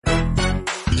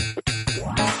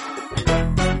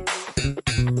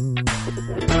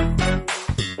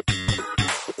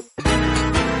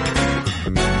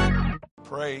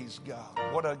Praise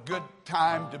God. What a good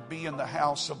time to be in the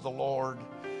house of the Lord.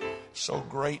 So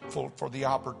grateful for the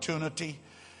opportunity.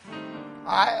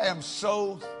 I am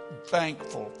so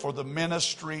thankful for the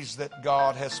ministries that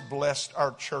God has blessed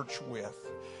our church with.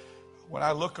 When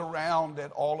I look around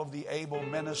at all of the able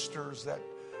ministers that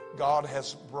God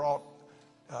has brought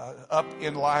up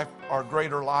in life, or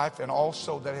greater life, and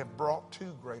also that have brought to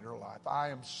greater life, I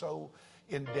am so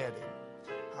indebted.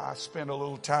 I spent a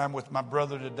little time with my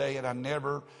brother today, and I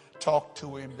never talked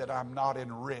to him that I'm not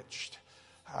enriched.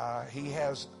 He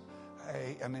has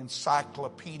an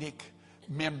encyclopedic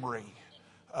memory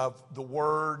of the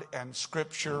Word and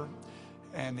Scripture,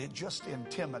 and it just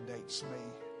intimidates me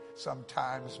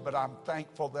sometimes. But I'm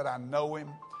thankful that I know him,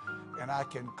 and I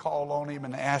can call on him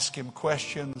and ask him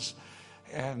questions.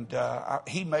 And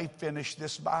he may finish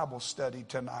this Bible study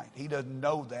tonight. He doesn't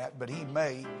know that, but he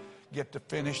may get to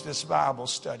finish this Bible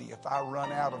study if I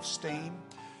run out of steam.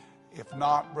 If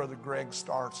not, Brother Greg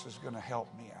Starks is going to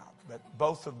help me out. But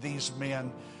both of these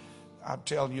men, I'm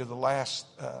telling you, the last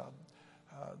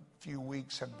few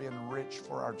weeks have been rich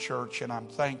for our church, and I'm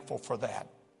thankful for that.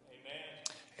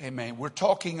 Amen. Amen. We're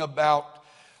talking about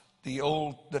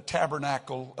the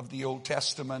tabernacle of the Old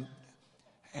Testament,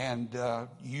 and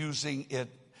using it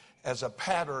as a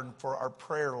pattern for our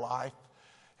prayer life.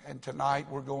 And tonight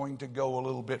we're going to go a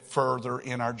little bit further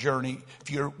in our journey. If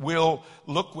you will,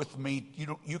 look with me.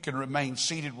 You can remain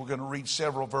seated. We're going to read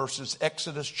several verses.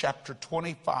 Exodus chapter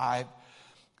 25.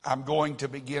 I'm going to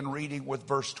begin reading with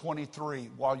verse 23.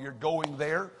 While you're going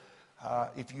there,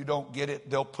 if you don't get it,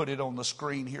 they'll put it on the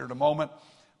screen here in a moment.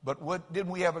 But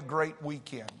didn't we have a great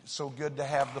weekend? So good to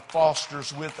have the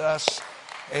Fosters with us.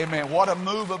 Amen. What a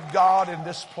move of God in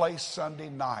this place Sunday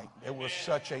night. It was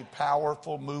such a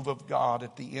powerful move of God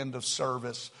at the end of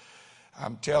service.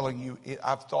 I'm telling you,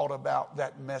 I've thought about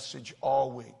that message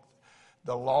all week.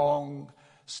 The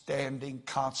long-standing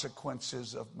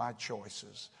consequences of my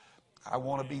choices. I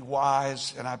want to be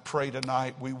wise, and I pray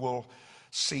tonight we will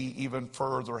see even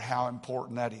further how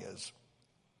important that is.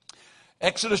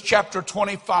 Exodus chapter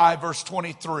 25, verse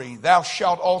 23. Thou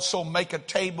shalt also make a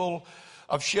table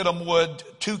of shittim wood.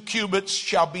 2 cubits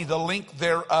shall be the length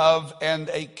thereof, and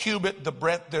a cubit the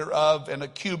breadth thereof, and a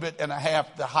cubit and a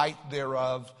half the height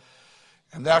thereof.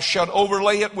 And thou shalt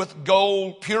overlay it with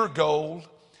gold, pure gold,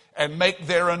 and make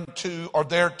thereunto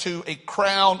a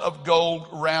crown of gold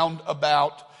round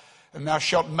about. And thou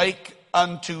shalt make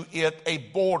unto it a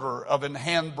border of an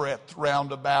handbreadth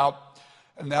round about.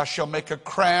 And thou shalt make a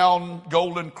crown,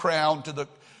 golden crown to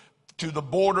the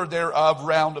border thereof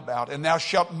round about. And thou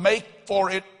shalt make for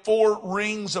it 4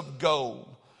 rings of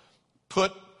gold.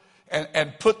 Put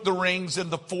the rings in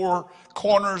the 4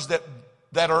 corners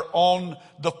that are on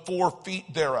the 4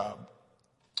 feet thereof.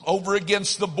 Over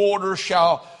against the border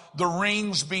shall the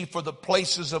rings be for the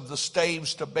places of the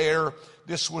staves to bear.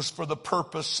 This was for the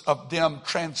purpose of them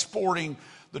transporting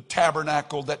the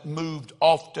tabernacle that moved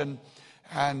often,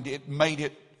 and it made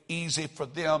it easy for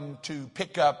them to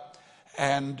pick up.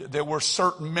 And there were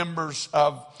certain members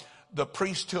of the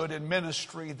priesthood and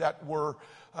ministry that were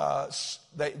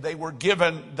they were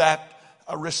given that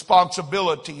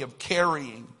responsibility of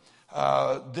carrying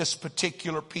this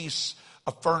particular piece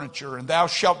of furniture. And thou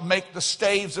shalt make the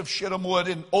staves of shittim wood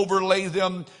and overlay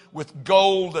them with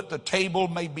gold, that the table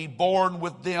may be borne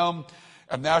with them.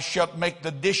 And thou shalt make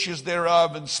the dishes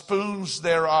thereof and spoons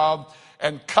thereof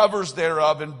and covers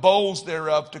thereof and bowls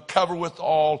thereof to cover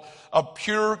withal. Of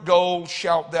pure gold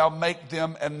shalt thou make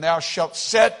them, and thou shalt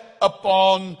set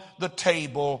upon the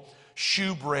table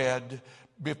shewbread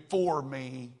before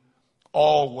me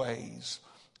always.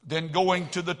 Then going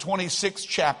to the 26th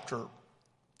chapter,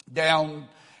 down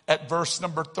at verse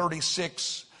number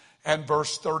 36 and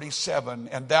verse 37.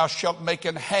 And thou shalt make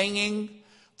an hanging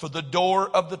for the door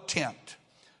of the tent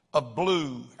of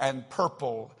blue and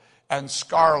purple and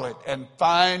scarlet and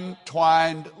fine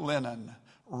twined linen,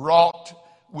 wrought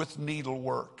with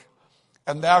needlework.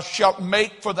 And thou shalt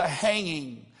make for the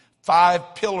hanging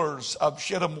 5 pillars of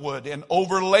shittim wood, and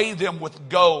overlay them with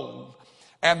gold,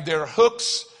 and their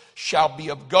hooks shall be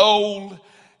of gold.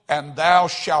 And thou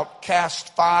shalt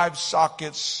cast 5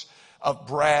 sockets of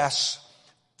brass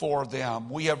for them.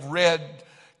 We have read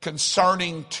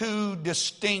concerning 2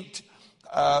 distinct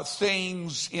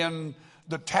things in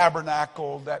the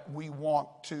tabernacle that we want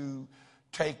to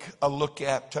take a look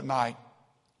at tonight.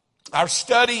 Our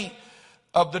study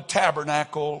of the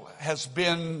tabernacle has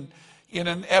been in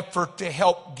an effort to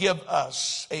help give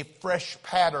us a fresh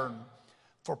pattern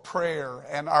for prayer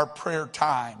and our prayer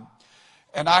time.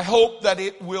 And I hope that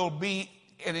it will be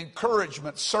an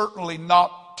encouragement, certainly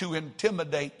not to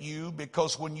intimidate you,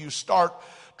 because when you start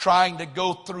trying to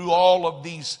go through all of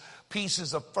these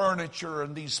pieces of furniture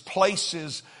and these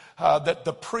places that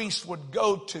the priest would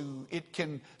go to. It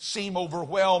can seem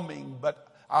overwhelming, but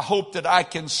I hope that I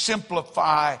can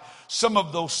simplify some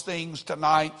of those things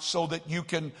tonight so that you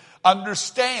can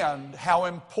understand how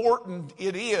important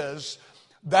it is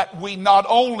that we not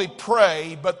only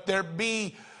pray, but there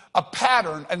be a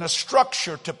pattern and a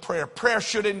structure to prayer. Prayer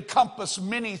should encompass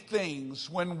many things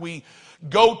when we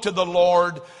go to the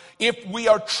Lord, if we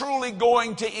are truly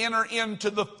going to enter into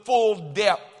the full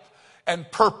depth and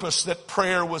purpose that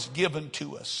prayer was given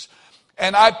to us.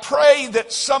 And I pray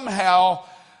that somehow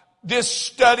this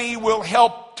study will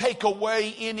help take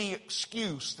away any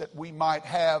excuse that we might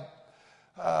have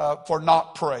for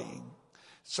not praying.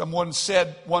 Someone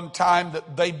said one time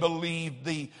that they believe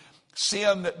the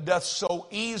sin that doth so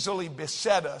easily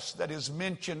beset us, that is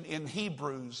mentioned in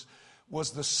Hebrews,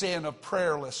 was the sin of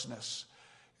prayerlessness.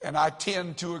 And I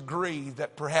tend to agree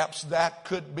that perhaps that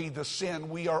could be the sin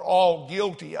we are all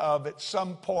guilty of at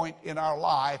some point in our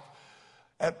life,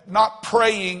 at not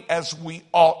praying as we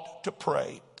ought to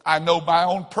pray. I know my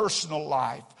own personal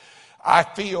life. I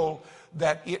feel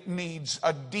that it needs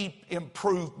a deep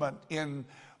improvement in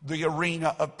the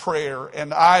arena of prayer.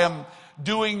 And I am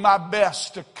doing my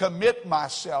best to commit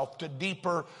myself to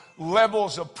deeper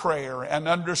levels of prayer and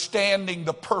understanding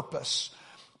the purpose.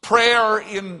 Prayer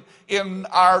in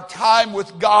our time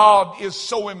with God is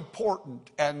so important,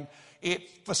 and it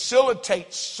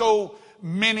facilitates so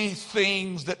many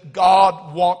things that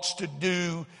God wants to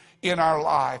do in our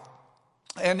life.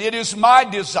 And it is my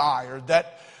desire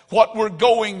that what we're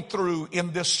going through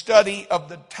in this study of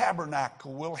the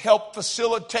tabernacle will help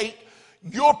facilitate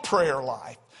your prayer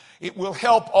life. It will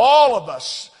help all of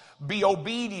us be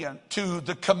obedient to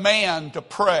the command to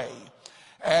pray.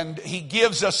 And he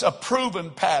gives us a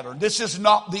proven pattern. This is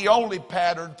not the only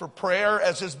pattern for prayer,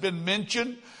 as has been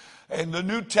mentioned. In the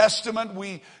New Testament,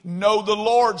 we know the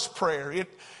Lord's Prayer.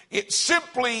 It's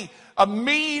simply a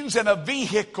means and a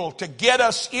vehicle to get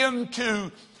us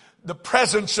into the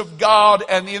presence of God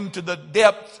and into the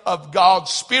depth of God's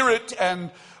Spirit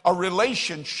and a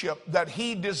relationship that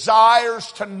he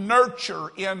desires to nurture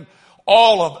in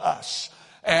all of us.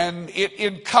 And it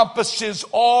encompasses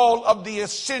all of the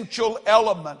essential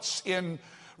elements in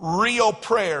real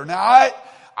prayer. Now,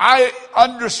 I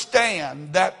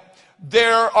understand that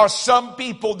there are some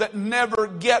people that never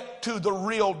get to the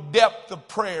real depth of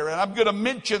prayer. And I'm going to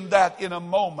mention that in a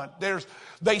moment.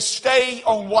 They stay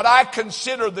on what I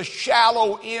consider the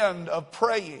shallow end of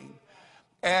praying.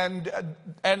 And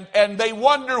they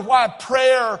wonder why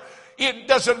prayer, it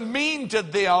doesn't mean to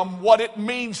them what it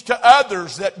means to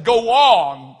others that go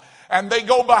on. And they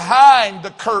go behind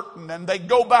the curtain and they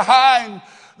go behind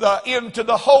into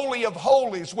the Holy of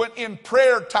Holies when in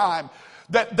prayer time.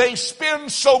 That they spend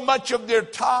so much of their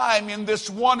time in this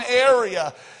one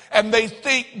area and they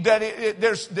think that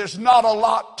there's not a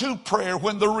lot to prayer,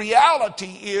 when the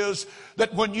reality is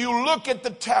that when you look at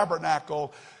the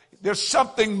tabernacle, there's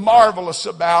something marvelous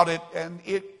about it. And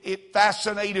it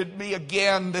fascinated me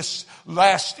again this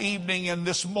last evening and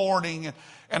this morning,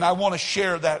 and I want to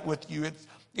share that with you.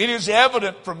 It is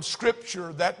evident from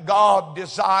Scripture that God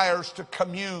desires to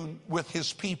commune with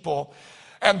his people.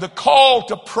 And the call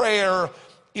to prayer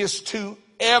is to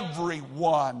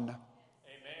everyone. Amen.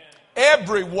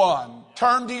 Everyone.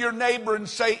 Turn to your neighbor and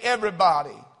say,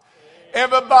 everybody.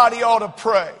 Everybody ought to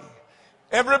pray.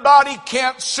 Everybody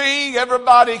can't sing.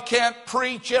 Everybody can't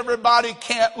preach. Everybody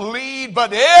can't lead.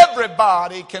 But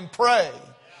everybody can pray.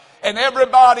 And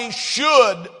everybody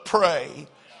should pray.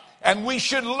 And we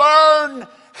should learn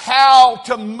how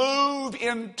to move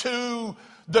into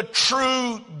the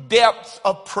true depth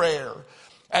of prayer.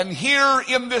 And here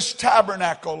in this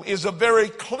tabernacle is a very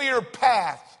clear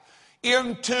path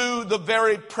into the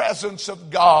very presence of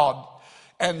God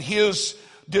and his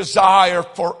desire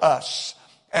for us.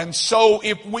 And so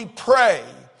if we pray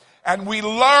and we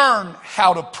learn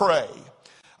how to pray,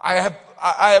 I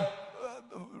have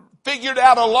figured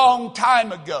out a long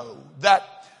time ago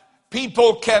that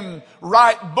people can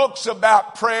write books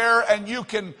about prayer and you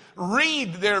can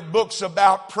read their books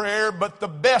about prayer, but the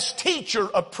best teacher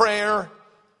of prayer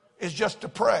is just to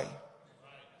pray.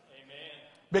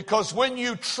 Because when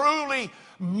you truly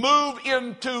move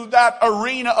into that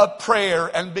arena of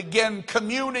prayer and begin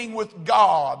communing with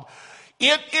God,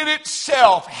 it in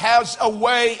itself has a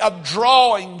way of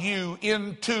drawing you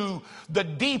into the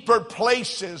deeper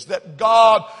places that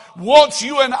God wants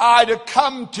you and I to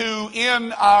come to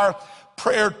in our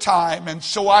prayer time. And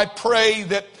so I pray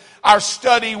that our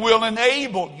study will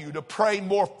enable you to pray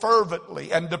more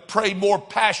fervently and to pray more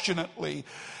passionately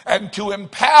and to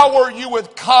empower you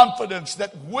with confidence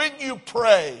that when you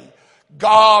pray,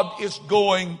 God is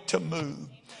going to move.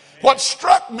 What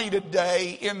struck me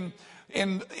today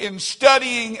in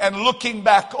studying and looking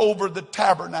back over the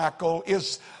tabernacle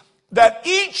is that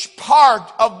each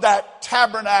part of that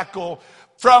tabernacle,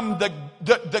 from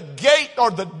the gate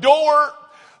or the door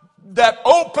that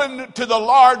opened to the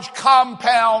large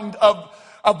compound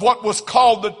of what was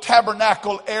called the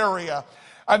tabernacle area,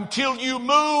 until you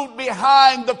moved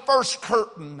behind the first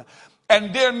curtain.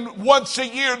 And then once a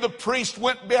year the priest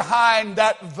went behind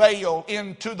that veil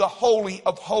into the Holy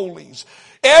of Holies.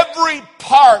 Every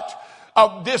part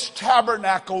of this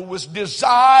tabernacle was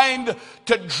designed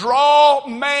to draw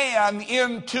man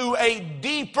into a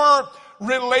deeper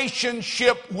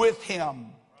relationship with him.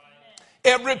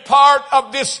 Every part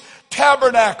of this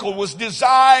tabernacle was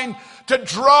designed to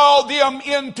draw them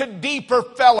into deeper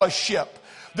fellowship.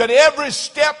 That every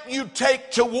step you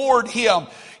take toward him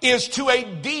is to a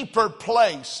deeper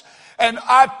place. And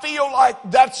I feel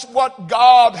like that's what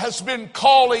God has been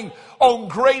calling on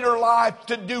Greater Life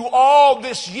to do all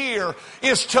this year,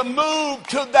 is to move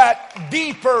to that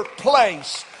deeper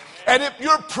place. And if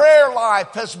your prayer life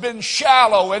has been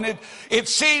shallow and it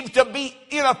seems to be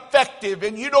ineffective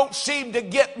and you don't seem to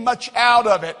get much out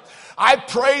of it, I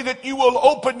pray that you will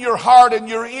open your heart and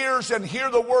your ears and hear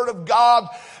the Word of God,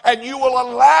 and you will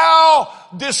allow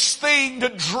this thing to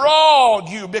draw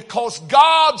you, because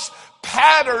God's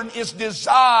pattern is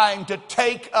designed to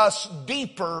take us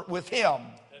deeper with Him.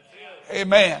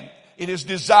 Amen. It is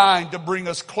designed to bring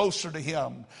us closer to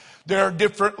Him. There are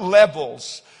different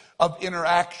levels of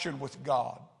interaction with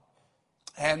God.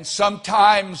 And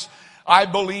sometimes I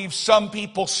believe some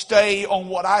people stay on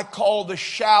what I call the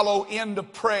shallow end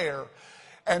of prayer,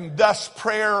 and thus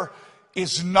prayer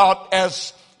is not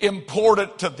as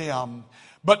important to them.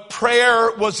 But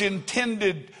prayer was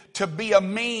intended to be a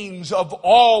means of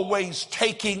always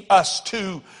taking us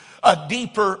to a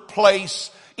deeper place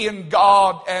in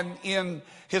God and in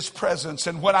His presence.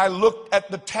 And when I looked at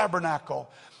the tabernacle,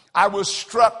 I was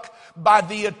struck by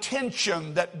the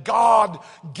attention that God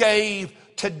gave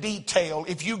to detail.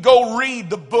 If you go read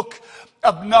the book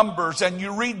of Numbers and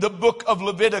you read the book of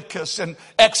Leviticus and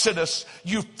Exodus,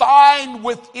 you find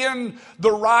within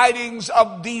the writings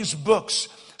of these books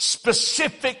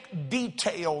specific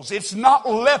details. It's not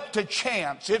left to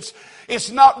chance.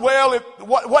 It's not, well,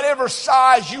 whatever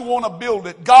size you want to build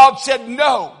it. God said,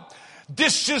 no,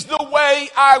 this is the way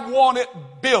I want it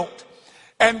built.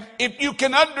 And if you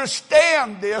can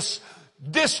understand this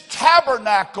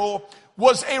tabernacle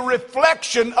was a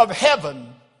reflection of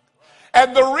heaven.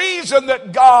 And the reason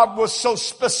that God was so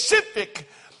specific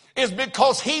is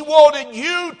because He wanted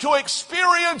you to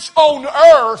experience on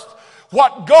earth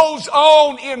what goes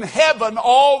on in heaven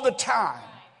all the time.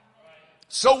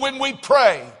 So when we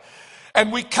pray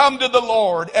and we come to the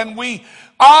Lord and we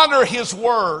honor His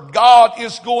Word, God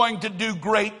is going to do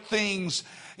great things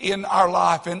in our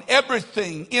life. And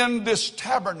everything in this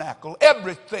tabernacle,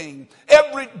 everything,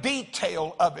 every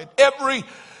detail of it,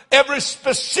 every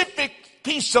specific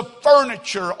piece of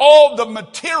furniture, all the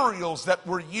materials that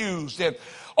were used, and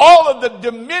all of the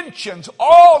dimensions,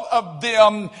 all of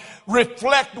them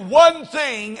reflect one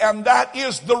thing, and that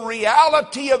is the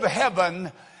reality of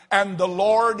heaven and the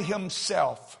Lord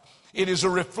Himself. It is a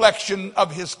reflection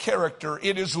of His character.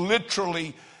 It is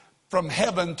literally from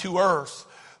heaven to earth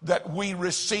that we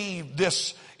receive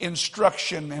this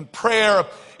instruction. And prayer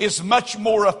is much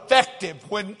more effective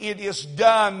when it is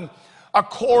done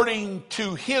according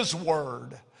to His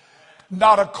Word,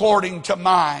 not according to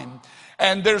mine.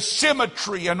 And there's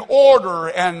symmetry and order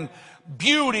and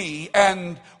beauty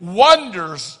and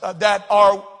wonders that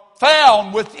are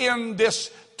found within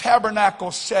this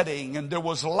tabernacle setting. And there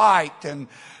was light and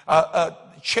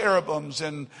cherubims,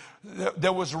 and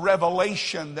there was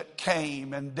revelation that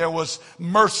came, and there was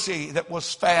mercy that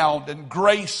was found, and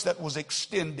grace that was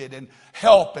extended, and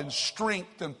help and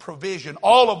strength and provision.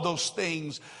 All of those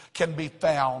things can be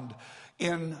found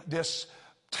in this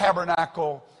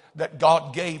tabernacle that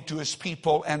God gave to His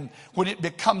people. And when it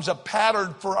becomes a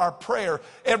pattern for our prayer,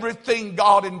 everything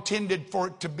God intended for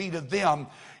it to be to them,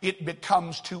 it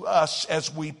becomes to us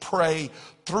as we pray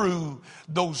through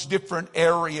those different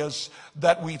areas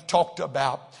that we've talked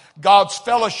about. God's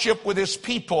fellowship with His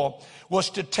people was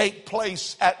to take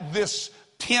place at this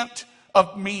tent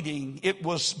of meeting. It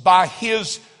was by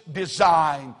His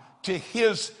design, to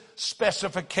His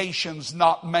specifications,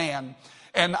 not man.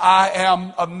 And I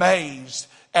am amazed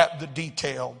at the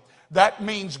detail. That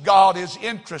means God is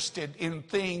interested in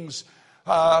things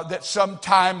that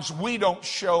sometimes we don't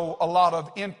show a lot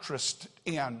of interest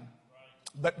in,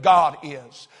 but God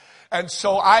is. And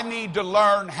so I need to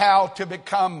learn how to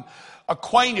become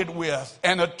acquainted with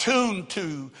and attuned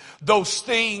to those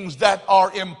things that are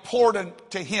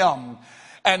important to Him.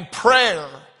 And prayer,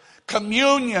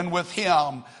 communion with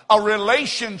Him, a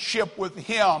relationship with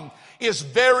Him is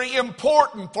very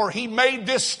important, for He made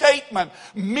this statement: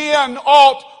 men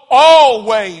ought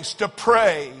always to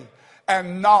pray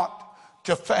and not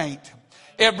to faint.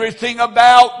 Everything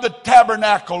about the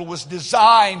tabernacle was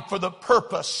designed for the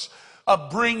purpose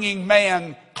of bringing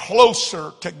man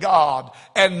closer to God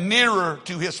and nearer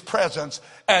to His presence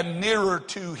and nearer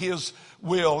to His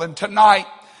will. And tonight,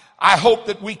 I hope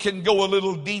that we can go a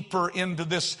little deeper into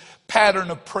this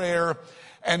pattern of prayer,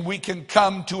 and we can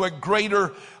come to a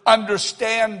greater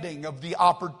understanding of the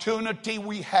opportunity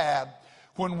we have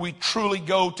when we truly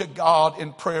go to God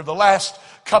in prayer. The last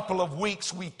couple of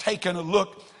weeks we've taken a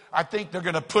look. I think they're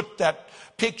going to put that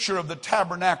picture of the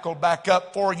tabernacle back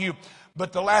up for you.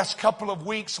 But the last couple of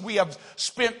weeks we have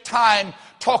spent time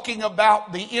talking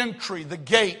about the entry, the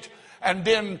gate, and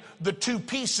then the two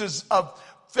pieces of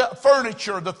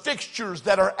furniture, the fixtures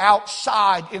that are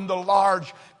outside in the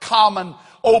large common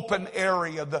open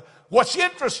area. What's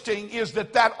interesting is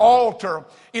that altar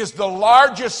is the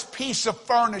largest piece of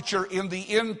furniture in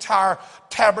the entire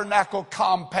tabernacle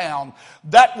compound.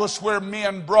 That was where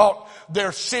men brought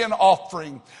their sin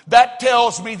offering. That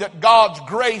tells me that God's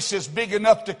grace is big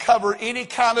enough to cover any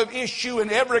kind of issue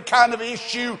and every kind of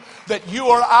issue that you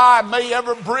or I may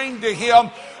ever bring to Him.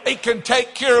 It can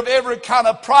take care of every kind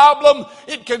of problem.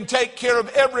 It can take care of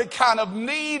every kind of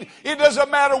need. It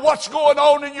doesn't matter what's going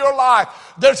on in your life.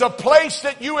 There's a place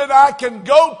that you and I can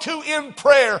go to in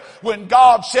prayer when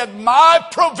God said, my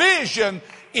provision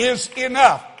is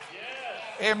enough.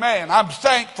 Yes. Amen. I'm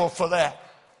thankful for that.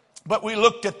 But we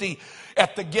looked at the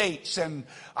gates, and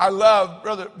I love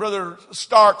Brother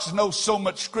Starks knows so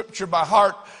much scripture by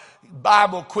heart.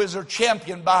 Bible quizzer,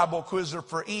 champion Bible quizzer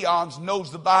for eons, knows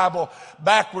the Bible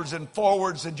backwards and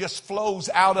forwards and just flows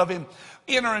out of him.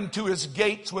 Enter into His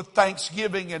gates with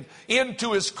thanksgiving and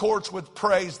into His courts with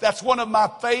praise. That's one of my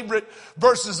favorite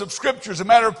verses of scripture. As a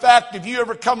matter of fact, if you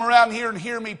ever come around here and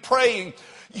hear me praying,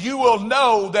 you will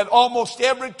know that almost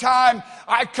every time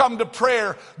I come to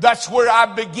prayer, that's where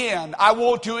I begin. I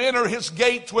want to enter His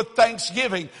gates with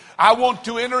thanksgiving. I want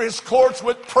to enter His courts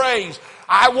with praise.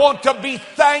 I want to be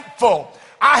thankful.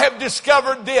 I have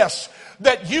discovered this,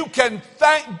 that you can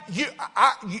thank you.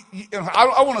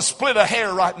 I want to split a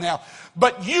hair right now,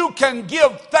 but you can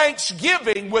give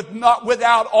thanksgiving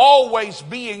without always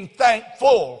being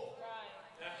thankful.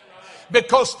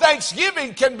 Because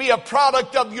thanksgiving can be a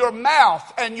product of your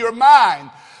mouth and your mind,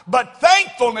 but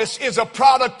thankfulness is a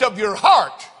product of your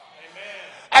heart.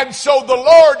 And so the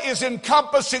Lord is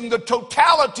encompassing the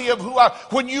totality of who I.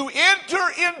 When you enter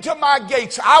into my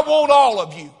gates, I want all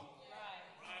of you.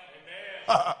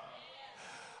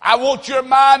 I want your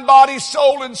mind, body,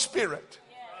 soul, and spirit.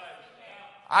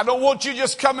 I don't want you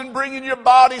just coming bringing your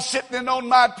body sitting in on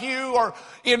my pew or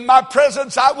in my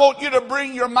presence. I want you to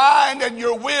bring your mind and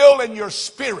your will and your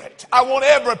spirit. I want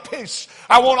every piece.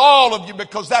 I want all of you,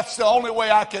 because that's the only way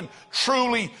I can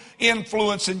truly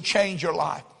influence and change your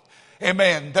life.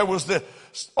 Amen. There was the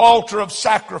altar of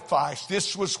sacrifice.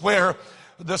 This was where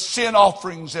the sin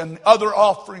offerings and other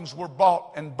offerings were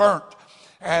bought and burnt.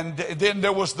 And then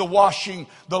there was the washing,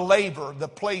 the laver, the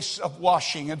place of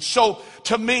washing. And so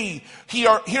to me,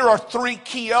 here are three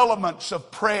key elements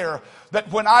of prayer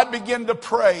that when I begin to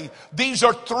pray, these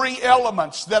are three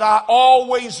elements that I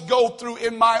always go through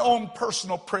in my own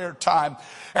personal prayer time.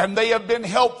 And they have been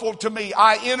helpful to me.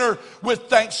 I enter with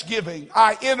thanksgiving.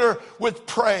 I enter with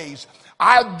praise.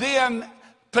 I then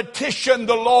petition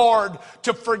the Lord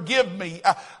to forgive me.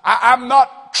 I'm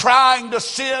not trying to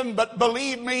sin, but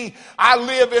believe me, I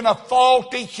live in a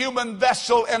faulty human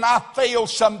vessel and I fail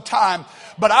sometime.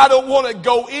 But I don't want to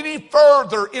go any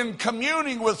further in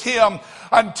communing with Him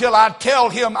until I tell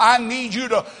Him, I need you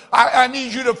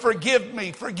to forgive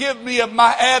me. Forgive me of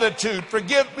my attitude.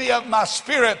 Forgive me of my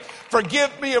spirit.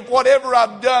 Forgive me of whatever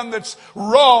I've done that's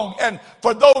wrong. And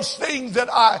for those things that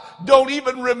I don't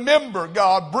even remember,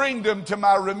 God, bring them to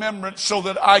my remembrance so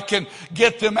that I can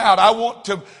get them out. I want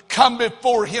to come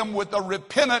before Him with a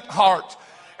repentant heart.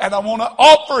 And I want to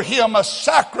offer Him a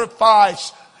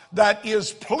sacrifice that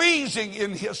is pleasing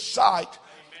in His sight.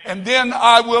 And then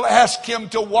I will ask Him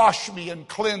to wash me and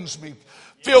cleanse me.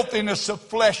 Filthiness of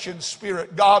flesh and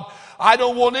spirit. God, I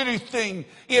don't want anything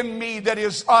in me that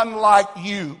is unlike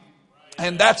you.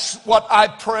 And that's what I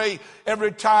pray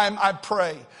every time I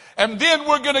pray. And then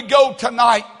we're going to go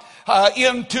tonight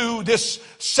into this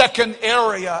second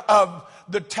area of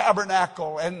the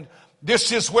tabernacle. And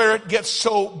this is where it gets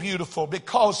so beautiful,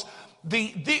 because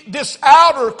this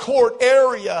outer court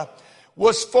area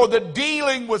was for the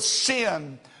dealing with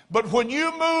sin. But when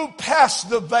you move past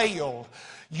the veil,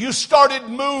 you started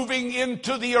moving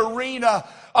into the arena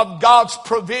of God's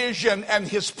provision and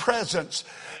His presence,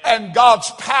 and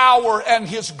God's power and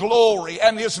His glory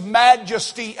and His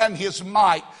majesty and His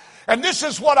might. And this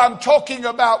is what I'm talking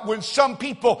about when some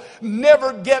people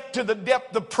never get to the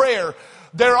depth of prayer.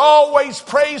 They're always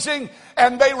praising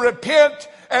and they repent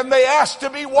and they ask to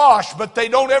be washed, but they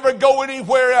don't ever go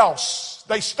anywhere else.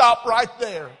 They stop right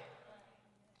there.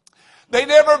 They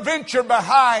never venture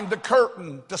behind the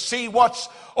curtain to see what's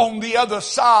on the other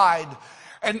side.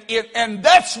 And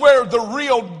that's where the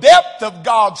real depth of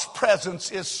God's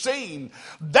presence is seen.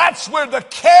 That's where the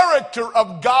character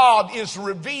of God is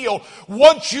revealed.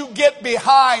 Once you get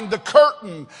behind the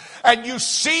curtain and you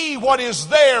see what is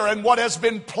there and what has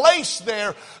been placed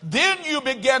there, then you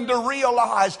begin to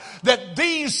realize that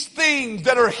these things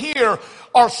that are here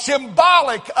are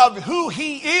symbolic of who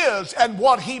He is and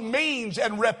what He means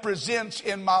and represents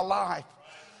in my life.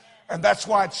 And that's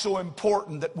why it's so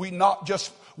important that we not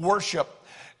just worship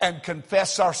and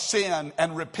confess our sin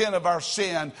and repent of our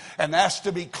sin and ask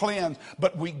to be cleansed,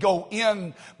 but we go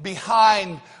in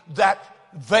behind that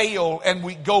veil and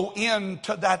we go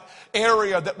into that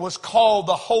area that was called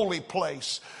the holy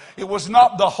place. It was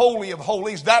not the Holy of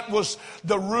Holies. That was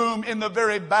the room in the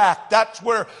very back. That's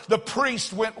where the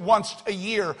priest went once a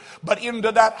year. But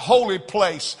into that holy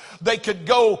place, they could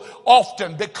go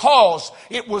often, because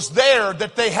it was there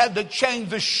that they had to change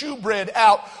the shewbread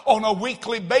out on a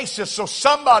weekly basis. So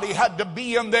somebody had to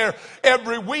be in there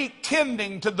every week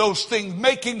tending to those things,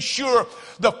 making sure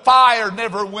the fire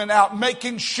never went out,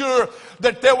 making sure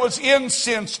that there was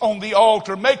incense on the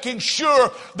altar, making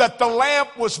sure that the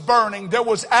lamp was burning. There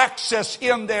was access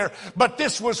in there, but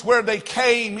this was where they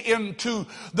came into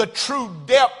the true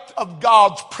depth of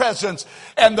God's presence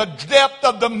and the depth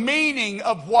of the meaning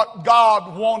of what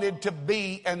God wanted to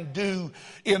be and do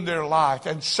in their life.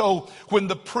 And so when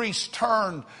the priest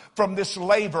turned from this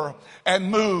laver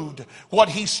and moved, what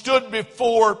he stood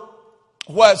before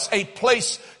was a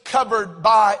place covered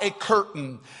by a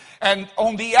curtain. And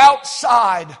on the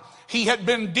outside, he had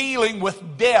been dealing with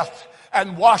death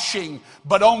and washing.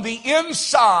 But on the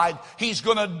inside, he's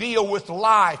going to deal with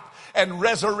life and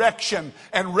resurrection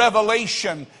and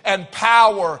revelation and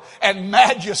power and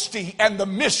majesty and the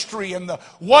mystery and the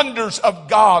wonders of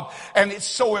God. And it's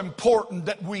so important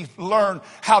that we learn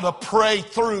how to pray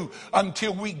through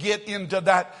until we get into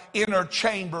that inner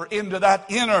chamber, into that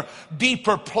inner,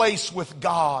 deeper place with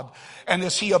God. And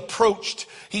as he approached,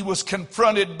 he was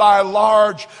confronted by a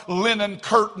large linen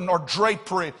curtain or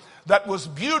drapery that was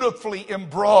beautifully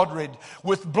embroidered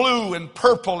with blue and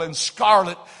purple and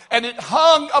scarlet. And it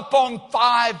hung upon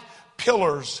 5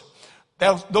 pillars.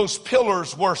 Those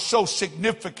pillars were so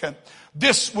significant.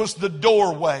 This was the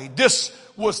doorway. This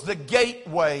was the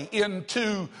gateway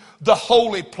into the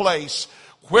holy place,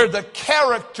 where the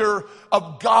character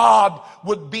of God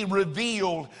would be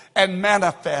revealed and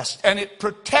manifest. And it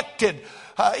protected.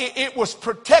 It was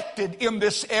protected in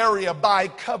this area by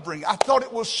covering. I thought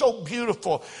it was so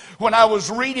beautiful when I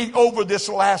was reading over this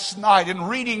last night and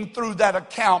reading through that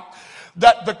account,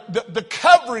 that the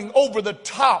covering over the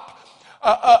top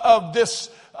of this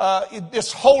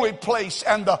holy place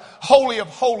and the Holy of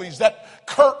Holies, that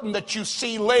curtain that you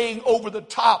see laying over the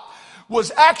top,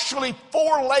 was actually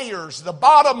 4 layers. The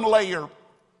bottom layer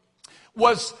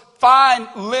was fine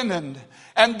linen,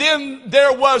 and then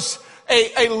there was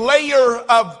a layer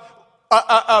of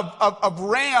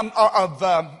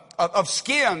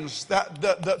skins,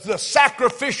 the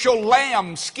sacrificial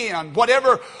lamb skin,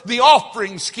 whatever the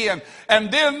offering skin.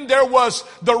 And then there was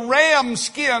the ram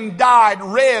skin dyed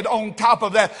red on top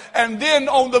of that. And then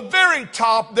on the very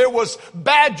top there was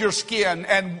badger skin.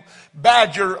 And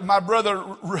badger, my brother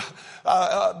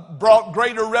brought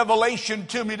greater revelation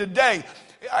to me today.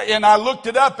 And I looked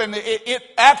it up, and it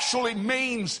actually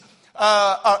means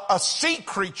a sea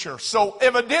creature. So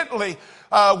evidently,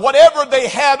 whatever they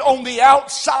had on the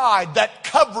outside, that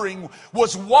covering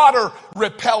was water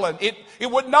repellent. It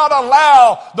would not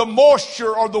allow the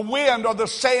moisture or the wind or the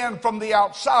sand from the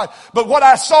outside. But what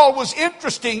I saw was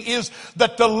interesting is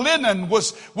that the linen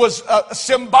was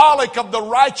symbolic of the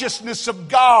righteousness of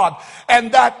God,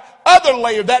 and that other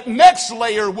layer, that next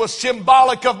layer, was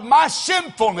symbolic of my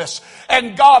sinfulness.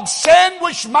 And God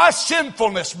sandwiched my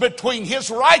sinfulness between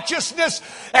His righteousness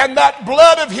and that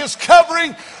blood of His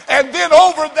covering. And then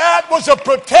over that was a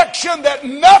protection that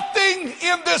nothing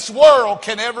in this world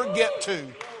can ever get to.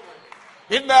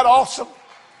 Isn't that awesome?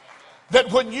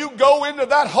 That when you go into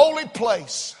that holy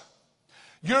place,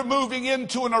 you're moving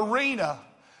into an arena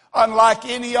unlike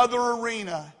any other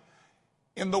arena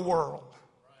in the world.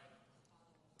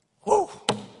 Woo.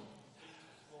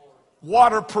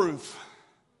 Waterproof.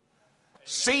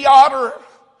 Sea otter,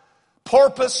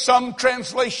 porpoise, some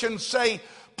translations say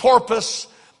porpoise.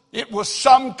 It was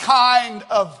some kind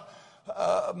of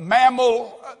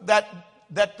mammal that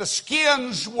the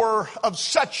skins were of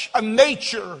such a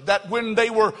nature that when they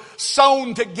were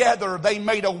sewn together, they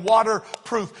made a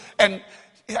waterproof. And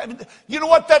you know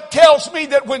what that tells me?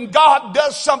 That when God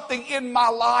does something in my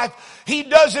life, He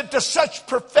does it to such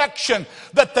perfection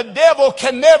that the devil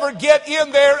can never get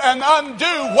in there and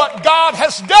undo what God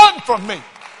has done for me.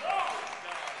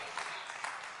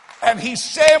 And He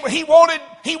said, He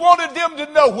wanted them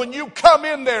to know, when you come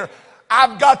in there,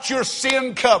 I've got your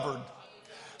sin covered.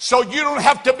 So you don't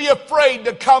have to be afraid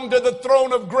to come to the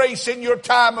throne of grace in your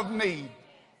time of need.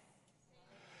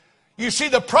 You see,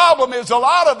 the problem is a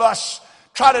lot of us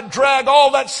try to drag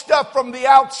all that stuff from the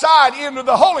outside into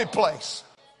the holy place.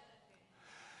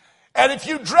 And if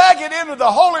you drag it into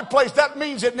the holy place, that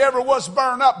means it never was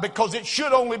burned up, because it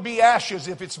should only be ashes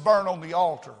if it's burned on the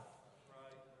altar.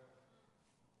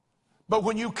 But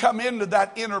when you come into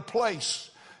that inner place,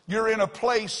 you're in a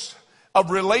place of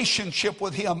relationship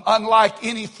with Him unlike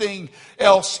anything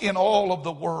else in all of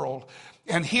the world.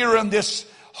 And here in this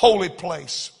holy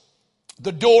place,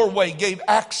 the doorway gave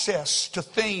access to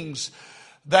things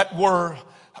that were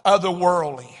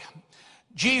otherworldly.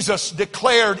 Jesus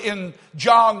declared in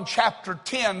John chapter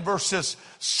 10 verses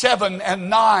 7 and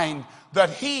 9 that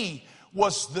He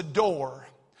was the door,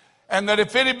 and that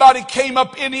if anybody came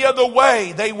up any other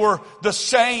way, they were the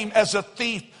same as a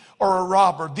thief or a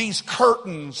robber. These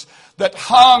curtains that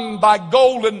hung by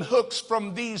golden hooks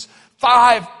from these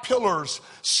 5 pillars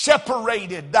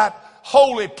separated that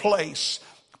holy place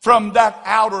from that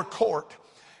outer court.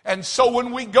 And so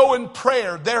when we go in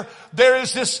prayer, there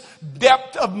is this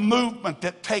depth of movement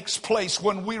that takes place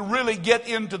when we really get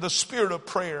into the spirit of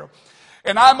prayer.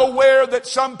 And I'm aware that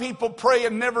some people pray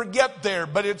and never get there,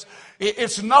 but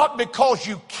it's not because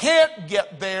you can't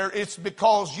get there, it's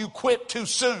because you quit too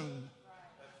soon.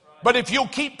 But if you'll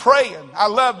keep praying, I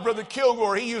love Brother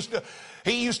Kilgore. He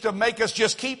used to make us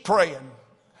just keep praying.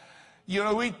 You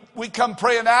know, we come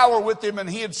pray an hour with him, and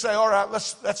he'd say, all right,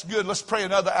 that's good. Let's pray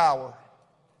another hour.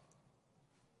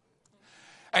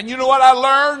 And you know what I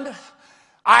learned?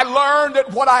 I learned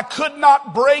that what I could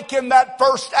not break in that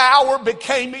first hour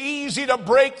became easy to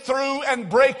break through and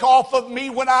break off of me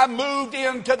when I moved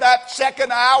into that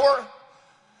second hour.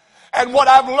 And what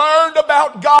I've learned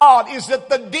about God is that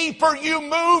the deeper you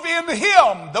move in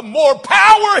Him, the more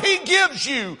power He gives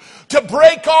you to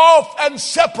break off and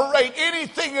separate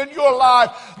anything in your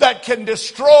life that can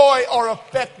destroy or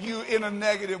affect you in a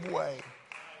negative way.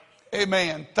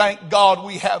 Amen. Thank God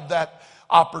we have that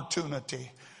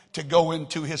opportunity to go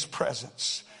into His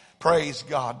presence. Praise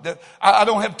God. I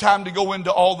don't have time to go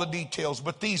into all the details,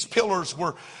 but these pillars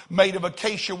were made of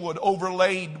acacia wood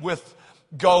overlaid with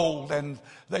gold, and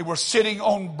they were sitting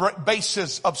on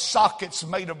bases of sockets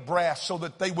made of brass so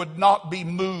that they would not be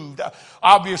moved.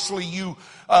 Obviously, you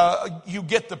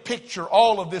get the picture.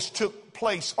 All of this took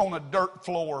place on a dirt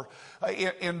floor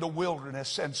in the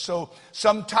wilderness. And so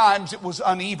sometimes it was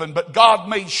uneven, but God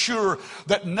made sure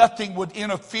that nothing would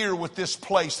interfere with this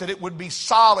place, that it would be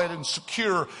solid and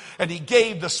secure. And He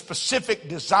gave the specific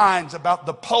designs about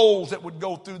the poles that would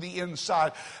go through the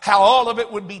inside, how all of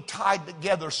it would be tied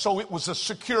together so it was a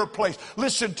secure place.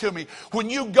 Listen to me. When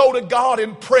you go to God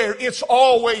in prayer, it's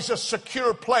always a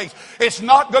secure place. It's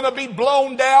not going to be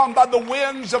blown down by the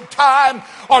winds of time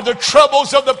or the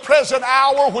troubles of the present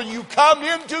hour. When you come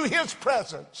into His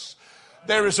presence,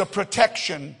 there is a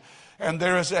protection and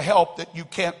there is a help that you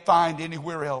can't find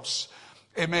anywhere else.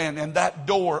 Amen. And that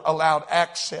door allowed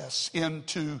access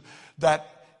into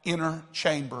that inner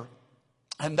chamber.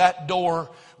 And that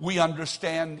door, we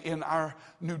understand in our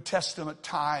New Testament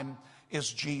time, is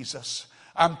Jesus.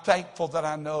 I'm thankful that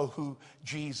I know who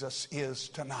Jesus is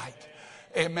tonight.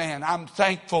 Amen. I'm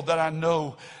thankful that I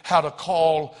know how to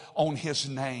call on His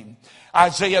name.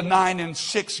 Isaiah 9 and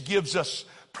 6 gives us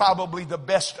probably the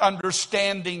best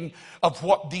understanding of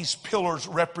what these pillars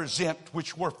represent,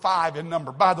 which were 5 in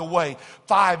number. By the way,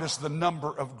 5 is the number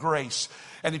of grace.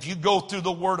 And if you go through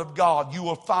the Word of God, you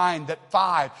will find that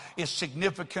 5 is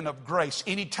significant of grace.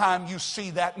 Anytime you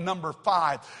see that number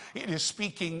 5, it is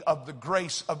speaking of the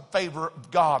grace of favor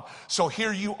of God. So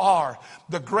here you are.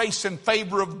 The grace and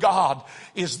favor of God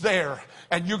is there.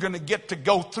 And you're going to get to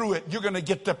go through it. You're going to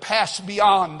get to pass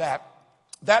beyond that.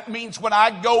 That means when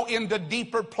I go into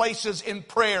deeper places in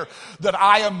prayer, that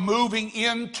I am moving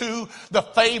into the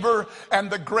favor and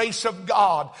the grace of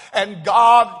God. And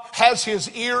God has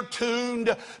His ear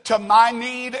tuned to my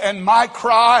need and my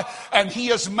cry, and He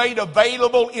has made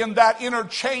available in that inner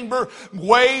chamber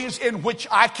ways in which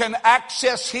I can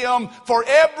access Him for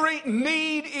every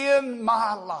need in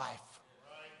my life.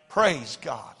 Praise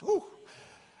God. Woo.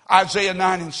 Isaiah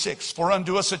 9:6, for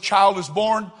unto us a child is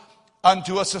born,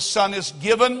 unto us a son is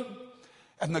given,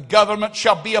 and the government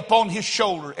shall be upon his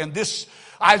shoulder. And this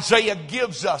Isaiah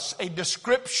gives us a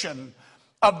description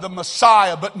of the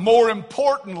Messiah, but more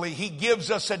importantly, he gives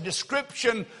us a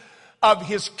description of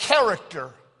his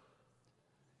character,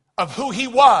 of who he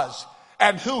was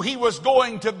and who he was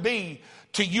going to be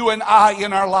to you and I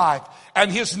in our life.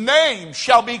 And his name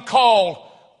shall be called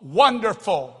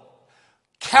Wonderful,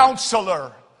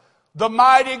 Counselor, the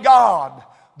Mighty God,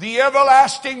 the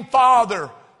Everlasting Father,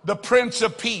 the Prince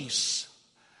of Peace.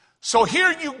 So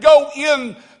here you go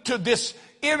into this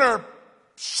inner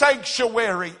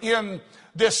sanctuary in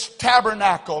this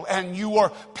tabernacle, and you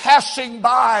are passing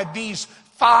by these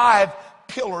 5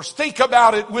 pillars. Think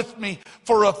about it with me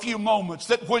for a few moments,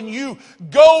 that when you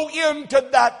go into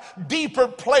that deeper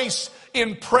place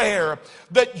in prayer,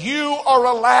 that you are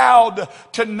allowed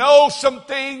to know some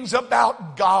things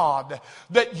about God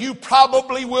that you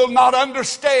probably will not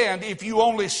understand if you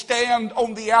only stand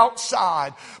on the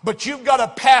outside. But you've got to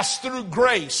pass through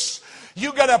grace.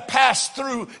 You got to pass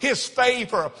through His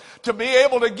favor to be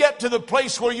able to get to the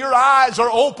place where your eyes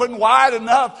are open wide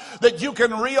enough that you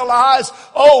can realize,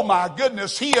 oh my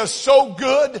goodness, He is so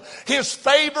good. His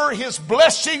favor, His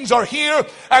blessings are here,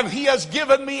 and He has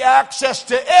given me access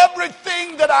to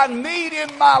everything that I need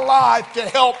in my life to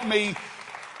help me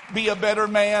be a better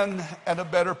man and a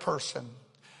better person.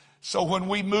 So when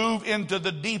we move into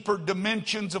the deeper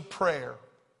dimensions of prayer,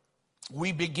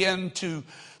 we begin to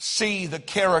see the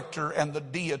character and the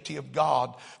deity of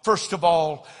God. First of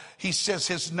all, He says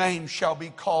His name shall be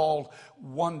called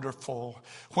Wonderful.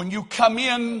 When you come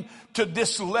in to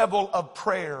this level of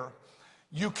prayer,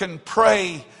 you can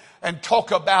pray and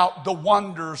talk about the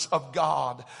wonders of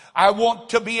God. I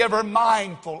want to be ever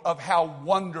mindful of how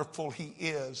wonderful He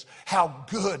is, how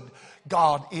good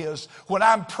God is. When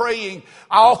I'm praying,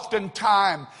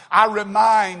 oftentimes I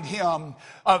remind Him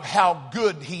of how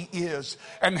good He is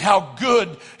and how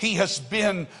good He has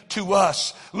been to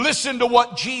us. Listen to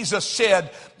what Jesus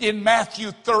said in Matthew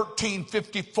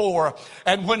 13:54.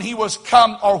 And when He was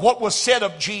come, or what was said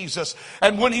of Jesus,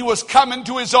 and when He was come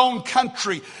into His own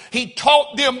country, He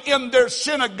taught them in their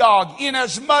synagogue,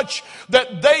 inasmuch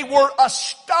that they were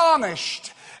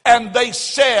astonished. And they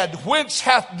said, whence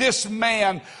hath this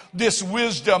man this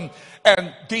wisdom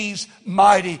and these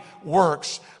mighty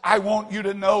works? I want you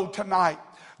to know tonight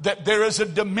that there is a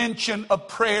dimension of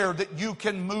prayer that you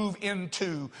can move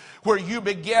into where you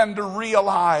begin to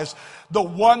realize the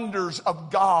wonders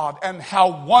of God and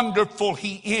how wonderful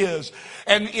He is.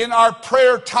 And in our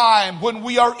prayer time, when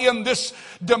we are in this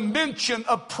dimension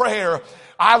of prayer,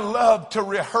 I love to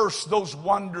rehearse those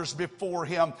wonders before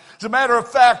Him. As a matter of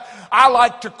fact, I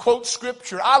like to quote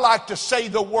Scripture. I like to say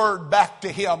the Word back to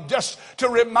Him just to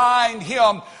remind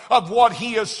Him of what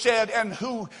He has said and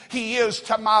who He is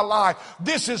to my life.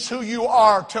 This is who You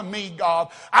are to me, God.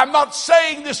 I'm not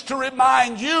saying this to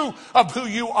remind you of who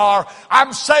You are.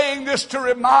 I'm saying this to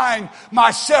remind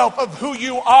myself of who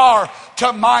You are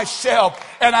to myself.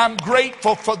 And I'm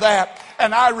grateful for that.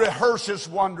 And I rehearse His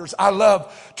wonders. I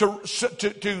love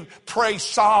to pray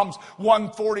Psalms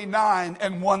 149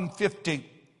 and 150.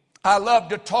 I love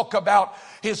to talk about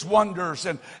His wonders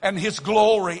and His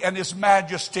glory and His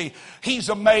majesty. He's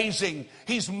amazing.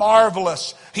 He's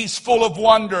marvelous. He's full of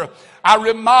wonder. I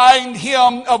remind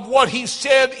Him of what He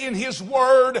said in His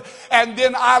Word, and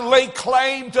then I lay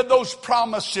claim to those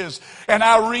promises, and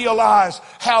I realize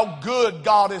how good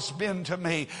God has been to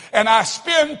me. And I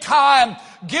spend time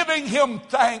giving Him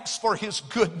thanks for His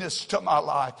goodness to my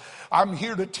life. I'm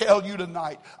here to tell you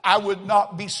tonight, I would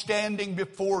not be standing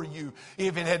before you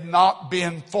if it had not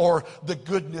been for the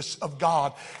goodness of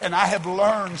God. And I have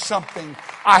learned something.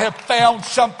 I have found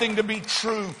something to be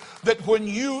true. That when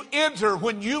you enter,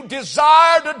 when you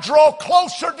desire to draw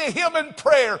closer to Him in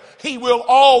prayer, He will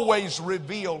always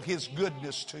reveal His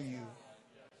goodness to you.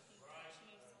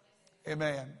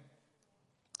 Amen.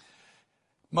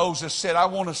 Moses said, I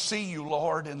want to see You,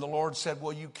 Lord. And the Lord said,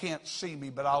 well, you can't see me,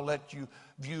 but I'll let you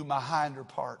view my hinder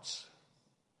parts.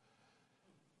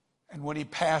 And when he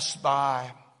passed by,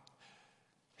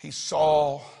 he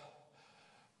saw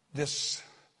this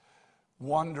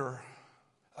wonder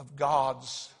of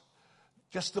God's,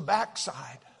 just the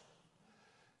backside.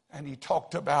 And he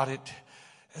talked about it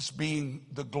as being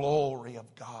the glory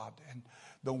of God and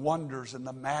the wonders and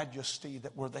the majesty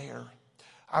that were there.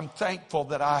 I'm thankful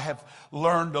that I have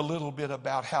learned a little bit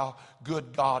about how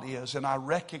good God is, and I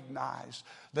recognize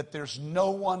that there's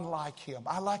no one like Him.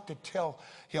 I like to tell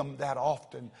Him that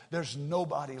often. There's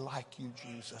nobody like you,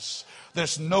 Jesus.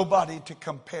 There's nobody to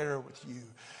compare with you.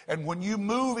 And when you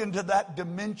move into that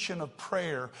dimension of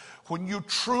prayer, when you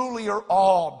truly are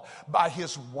awed by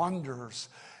His wonders,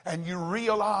 and you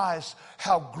realize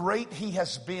how great He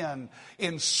has been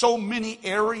in so many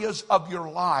areas of your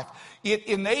life, it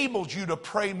enables you to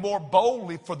pray more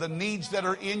boldly for the needs that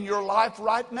are in your life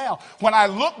right now. When I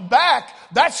look back,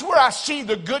 that's where I see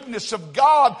the goodness of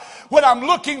God. When I'm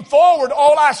looking forward,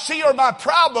 all I see are my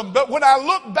problems. But when I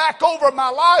look back over my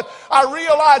life, I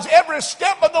realize every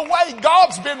step of the way,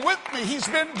 God's been with me. He's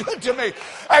been good to me.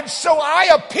 And so I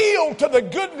appeal to the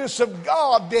goodness of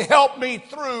God to help me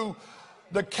through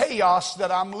the chaos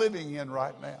that I'm living in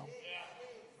right now.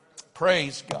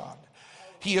 Praise God.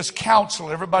 He is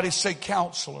Counselor. Everybody say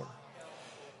Counselor.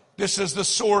 This is the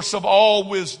source of all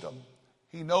wisdom.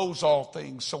 He knows all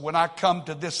things. So when I come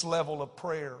to this level of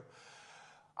prayer,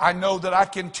 I know that I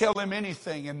can tell Him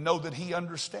anything and know that He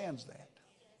understands that.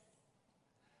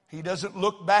 He doesn't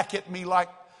look back at me like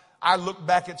I look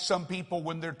back at some people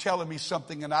when they're telling me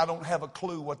something and I don't have a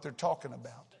clue what they're talking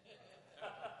about.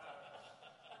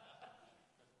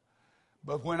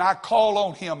 But when I call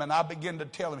on Him and I begin to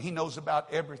tell Him, He knows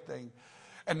about everything.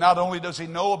 And not only does He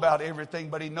know about everything,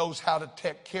 but He knows how to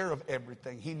take care of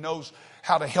everything. He knows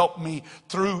how to help me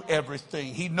through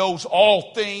everything. He knows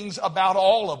all things about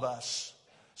all of us.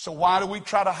 So why do we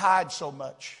try to hide so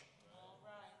much?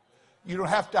 You don't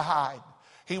have to hide.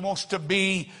 He wants to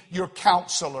be your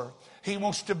counselor. He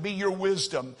wants to be your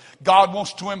wisdom. God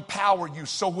wants to empower you.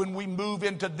 So when we move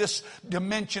into this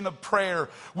dimension of prayer,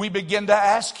 we begin to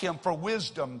ask Him for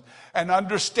wisdom and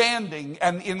understanding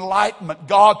and enlightenment.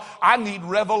 God, I need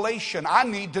revelation. I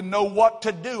need to know what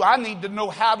to do. I need to know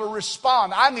how to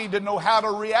respond. I need to know how to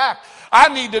react.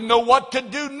 I need to know what to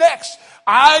do next.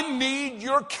 I need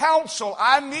your counsel.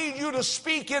 I need you to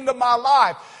speak into my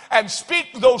life and speak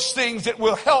those things that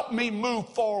will help me move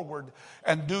forward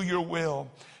and do your will.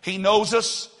 He knows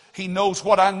us. He knows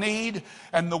what I need.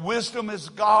 And the wisdom is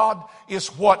God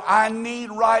is what I need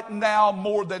right now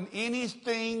more than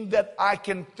anything that I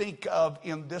can think of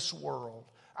in this world.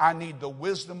 I need the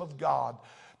wisdom of God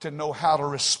to know how to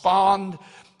respond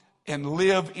and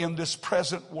live in this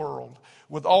present world.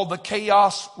 With all the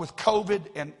chaos with COVID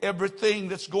and everything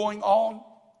that's going on,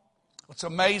 what's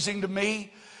amazing to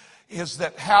me is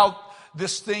that how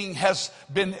this thing has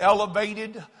been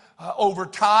elevated over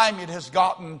time. It has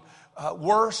gotten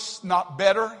worse, not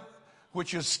better,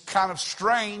 which is kind of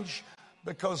strange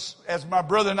because as my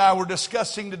brother and I were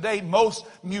discussing today, most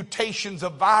mutations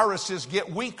of viruses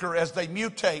get weaker as they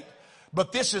mutate,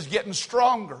 but this is getting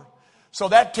stronger. So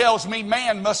that tells me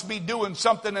man must be doing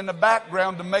something in the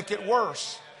background to make it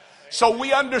worse. So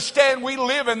we understand we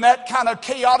live in that kind of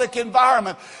chaotic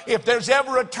environment. If there's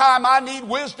ever a time I need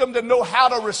wisdom to know how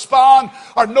to respond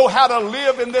or know how to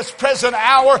live in this present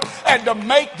hour and to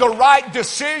make the right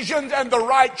decisions and the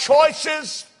right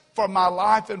choices for my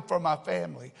life and for my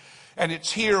family. And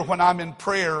it's here when I'm in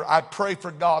prayer, I pray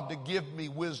for God to give me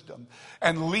wisdom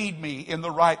and lead me in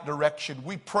the right direction.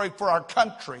 We pray for our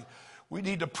country. We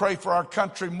need to pray for our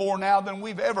country more now than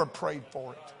we've ever prayed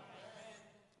for it.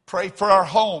 Pray for our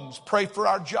homes. Pray for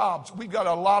our jobs. We've got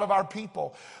a lot of our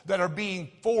people that are being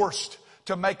forced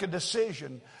to make a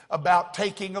decision about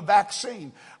taking a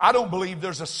vaccine. I don't believe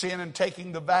there's a sin in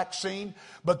taking the vaccine,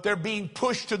 but they're being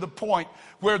pushed to the point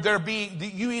where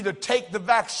you either take the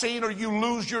vaccine or you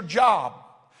lose your job.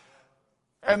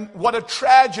 And what a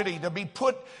tragedy to be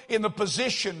put in the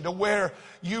position to where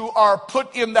you are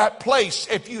put in that place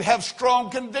if you have strong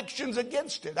convictions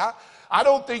against it. I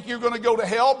don't think you're going to go to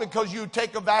hell because you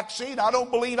take a vaccine. I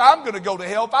don't believe I'm going to go to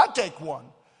hell if I take one.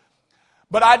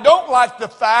 But I don't like the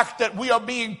fact that we are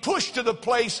being pushed to the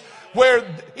place where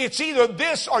it's either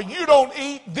this or you don't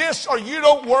eat, this or you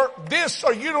don't work, this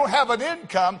or you don't have an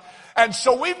income. And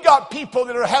so we've got people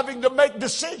that are having to make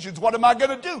decisions. What am I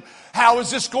going to do? How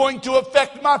is this going to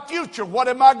affect my future? What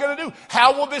am I going to do?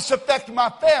 How will this affect my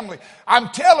family? I'm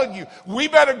telling you, we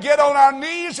better get on our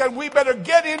knees and we better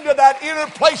get into that inner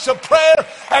place of prayer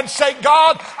and say,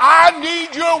 God, I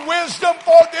need your wisdom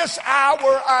for this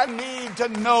hour. I need to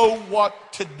know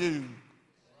what to do.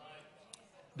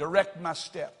 Direct my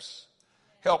steps.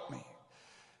 Help me.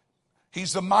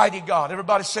 He's the mighty God.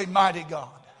 Everybody say mighty God.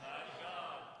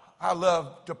 I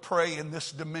love to pray in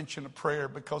this dimension of prayer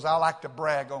because I like to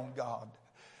brag on God.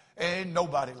 Ain't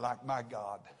nobody like my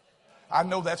God. I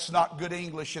know that's not good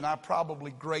English, and I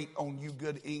probably grate on you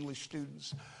good English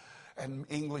students and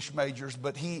English majors,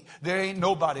 but there ain't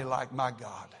nobody like my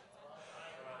God.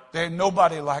 There ain't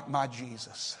nobody like my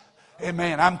Jesus.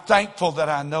 Amen. I'm thankful that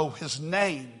I know His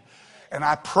name, and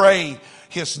I pray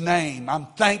His name. I'm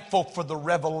thankful for the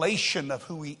revelation of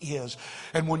who He is.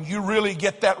 And when you really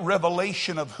get that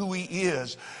revelation of who He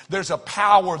is, there's a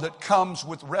power that comes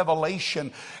with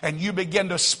revelation, and you begin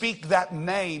to speak that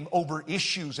name over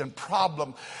issues and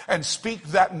problems, and speak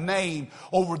that name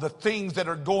over the things that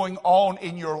are going on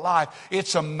in your life.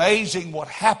 It's amazing what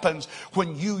happens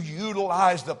when you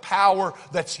utilize the power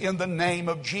that's in the name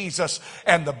of Jesus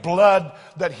and the blood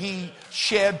that He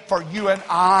shed for you and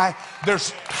I.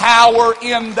 There's power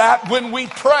in that when we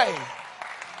pray.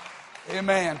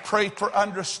 Amen. Pray for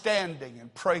understanding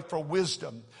and pray for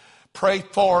wisdom. Pray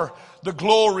for the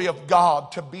glory of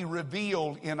God to be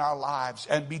revealed in our lives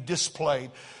and be displayed.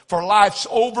 For life's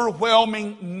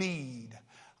overwhelming need,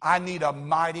 I need a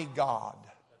mighty God.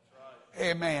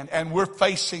 Amen. And we're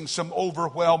facing some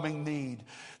overwhelming need.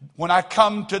 When I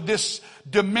come to this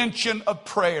dimension of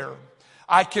prayer,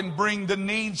 I can bring the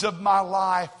needs of my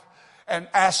life and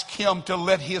ask Him to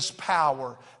let His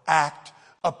power act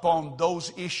upon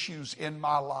those issues in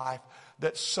my life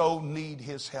that so need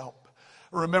His help.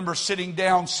 I remember sitting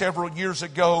down several years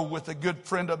ago with a good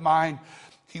friend of mine.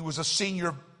 He was a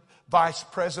senior vice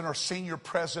president or senior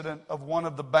president of one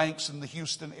of the banks in the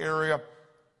Houston area.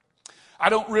 I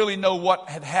don't really know what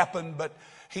had happened, but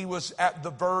he was at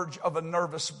the verge of a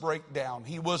nervous breakdown.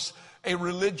 He was a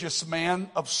religious man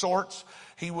of sorts.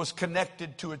 He was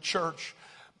connected to a church.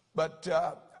 But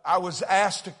I was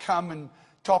asked to come and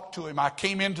talk to him. I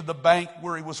came into the bank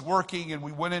where he was working, and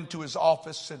we went into his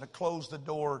office, and I closed the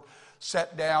door,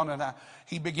 sat down, and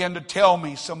he began to tell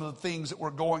me some of the things that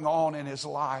were going on in his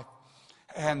life.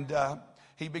 And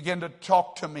he began to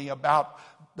talk to me about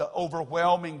the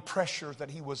overwhelming pressure that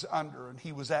he was under, and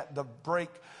he was at the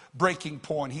breaking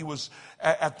point. He was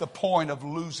at the point of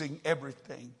losing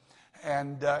everything.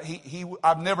 And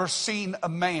I've never seen a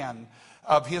man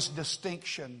of his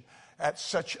distinction at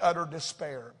such utter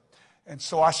despair. And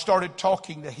so I started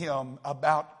talking to him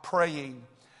about praying,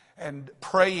 and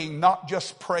praying, not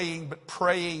just praying, but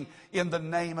praying in the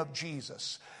name of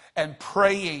Jesus, and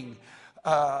praying,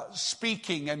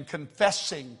 speaking and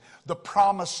confessing the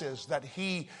promises that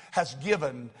He has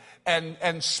given,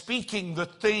 and speaking the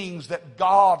things that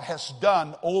God has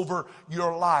done over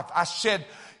your life. I said,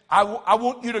 I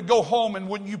want you to go home, and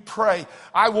when you pray,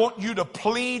 I want you to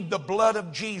plead the blood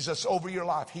of Jesus over your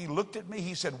life. He looked at me,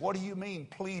 he said, "What do you mean,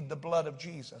 plead the blood of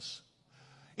Jesus?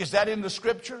 Is that in the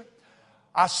scripture?"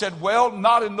 I said, "Well,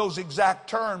 not in those exact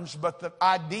terms, but the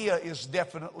idea is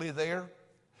definitely there."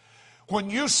 When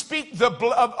you speak the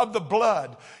of the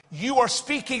blood, you are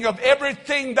speaking of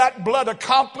everything that blood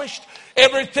accomplished,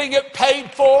 everything it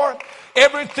paid for,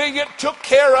 everything it took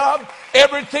care of,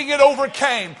 everything it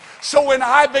overcame. So when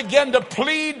I begin to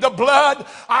plead the blood,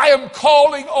 I am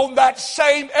calling on that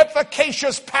same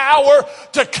efficacious power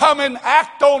to come and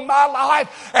act on my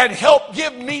life and help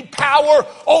give me power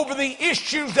over the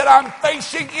issues that I'm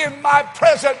facing in my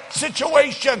present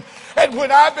situation. And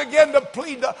when I begin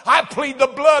to I plead the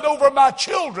blood over my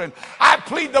children. I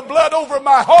plead the blood over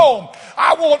my home.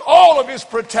 I want all of His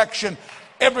protection.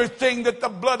 Everything that the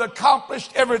blood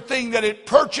accomplished, everything that it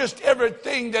purchased,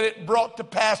 everything that it brought to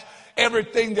pass,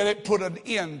 everything that it put an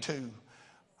end to.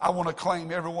 I want to claim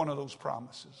every one of those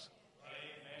promises.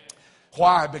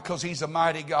 Why? Because He's a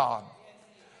mighty God.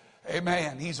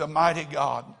 Amen. He's a mighty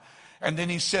God. And then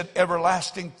He said,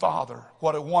 "Everlasting Father."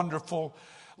 What a wonderful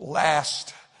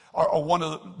last, or one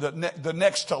of the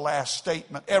next to last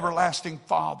statement. Everlasting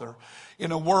Father.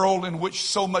 In a world in which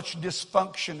so much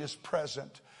dysfunction is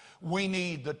present, we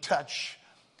need the touch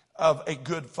of a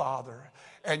good Father.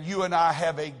 And you and I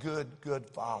have a good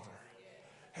Father.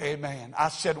 Amen. I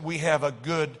said we have a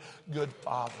good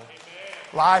Father.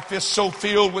 Life is so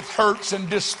filled with hurts and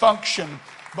dysfunction.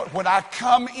 But when I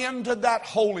come into that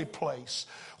holy place,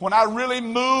 when I really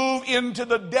move into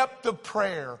the depth of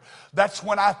prayer, that's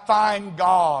when I find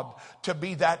God to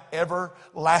be that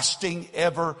everlasting,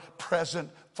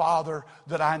 ever-present Father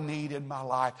that I need in my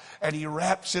life. And He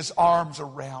wraps His arms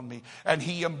around me, and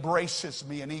He embraces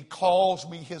me, and He calls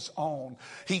me His own.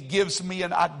 He gives me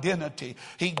an identity.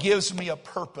 He gives me a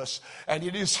purpose. And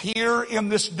it is here in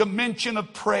this dimension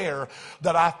of prayer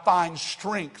that I find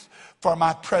strength for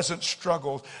my present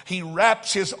struggles. He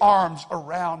wraps His arms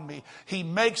around me. He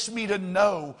makes me to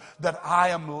know that I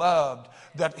am loved,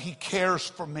 that He cares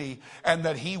for me, and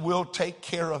that He will take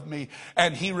care of me.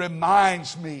 And He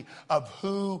reminds me of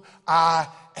who I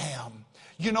am.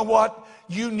 You know what?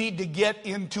 you need to get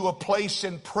into a place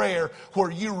in prayer where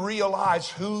you realize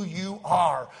who you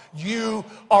are. You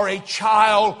are a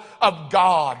child of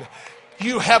God.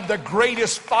 You have the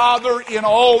greatest Father in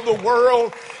all the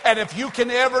world. And if you can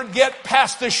ever get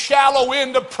past the shallow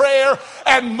end of prayer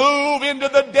and move into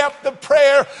the depth of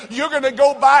prayer, you're going to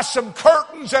go by some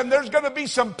curtains and there's going to be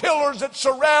some pillars that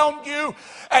surround you.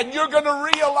 And you're going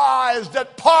to realize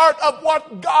that part of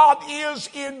what God is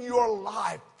in your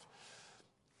life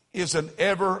is an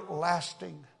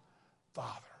everlasting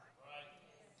Father.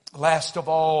 Last of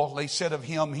all, they said of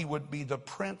him, he would be the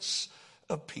Prince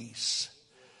of Peace.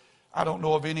 I don't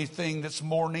know of anything that's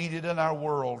more needed in our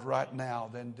world right now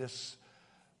than this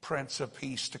Prince of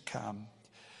Peace to come.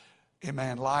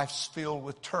 Amen. Life's filled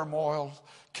with turmoil,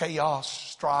 chaos,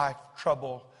 strife,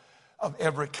 trouble of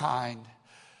every kind.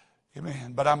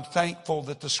 Amen. But I'm thankful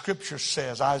that the Scripture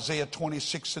says, Isaiah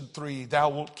 26:3, thou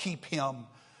wilt keep him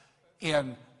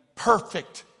in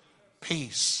perfect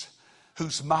peace,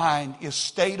 whose mind is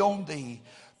stayed on thee,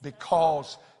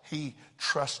 because he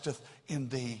trusteth in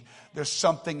thee. There's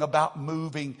something about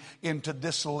moving into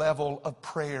this level of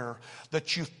prayer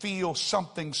that you feel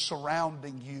something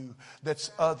surrounding you that's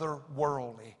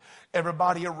otherworldly.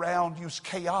 Everybody around you's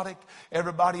chaotic.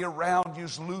 Everybody around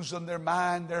you's losing their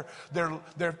mind.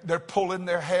 They're pulling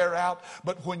their hair out.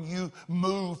 But when you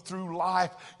move through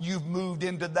life, you've moved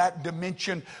into that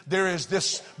dimension. There is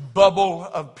this bubble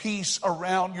of peace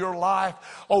around your life.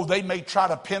 Oh, they may try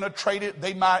to penetrate it.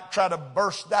 They might try to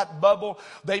burst that bubble.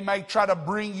 They may try to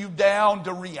bring you down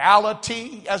to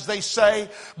reality, as they say.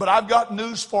 But I've got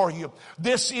news for you.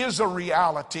 This is a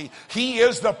reality. He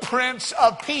is the Prince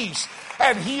of Peace.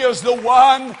 And he is the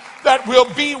one that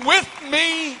will be with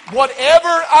me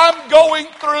whatever I'm going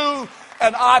through.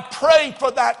 And I pray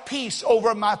for that peace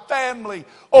over my family,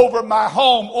 over my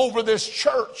home, over this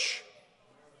church.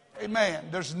 Amen.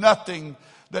 There's nothing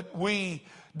that we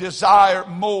desire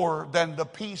more than the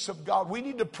peace of God. We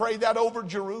need to pray that over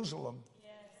Jerusalem.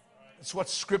 That's what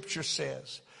Scripture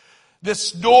says.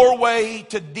 This doorway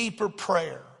to deeper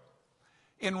prayer,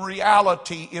 in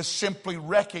reality, is simply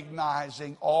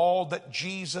recognizing all that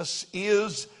Jesus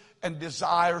is and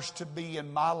desires to be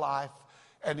in my life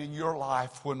and in your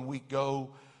life when we go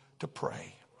to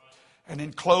pray. And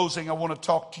in closing, I want to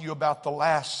talk to you about the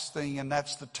last thing, and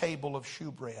that's the table of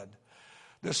shewbread.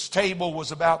 This table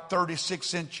was about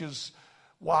 36 inches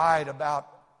wide, about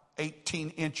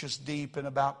 18 inches deep, and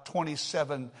about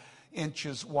 27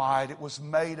 inches wide. It was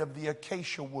made of the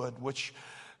acacia wood, which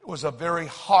was a very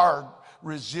hard,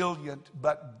 resilient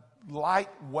but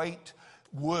lightweight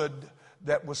wood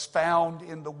that was found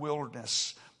in the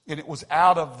wilderness. And it was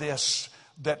out of this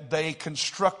that they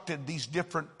constructed these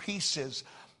different pieces.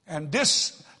 And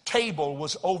this table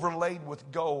was overlaid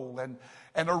with gold.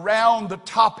 And around the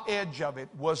top edge of it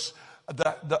was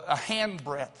a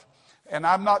handbreadth. And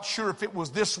I'm not sure if it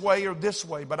was this way or this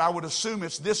way, but I would assume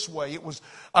it's this way. It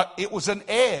was an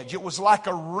edge. It was like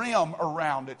a rim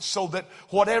around it, so that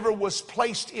whatever was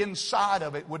placed inside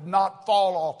of it would not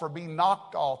fall off or be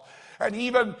knocked off. And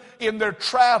even in their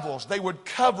travels, they would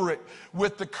cover it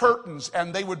with the curtains,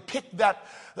 and they would pick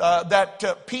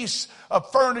that piece of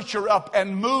furniture up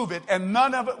and move it, and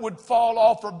none of it would fall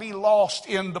off or be lost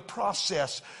in the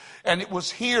process. And it was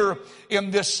here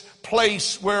in this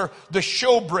place where the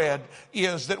showbread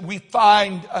is that we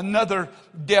find another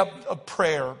depth of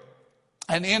prayer.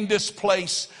 And in this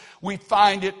place, we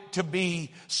find it to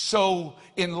be so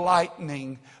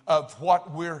enlightening of what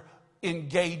we're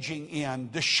engaging in.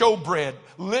 The showbread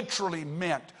literally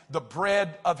meant the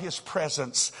bread of his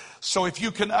presence. So if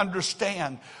you can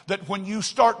understand that when you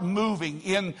start moving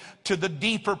into the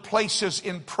deeper places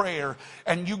in prayer,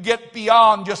 and you get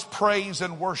beyond just praise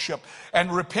and worship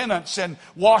and repentance and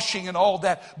washing and all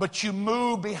that, but you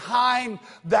move behind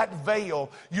that veil,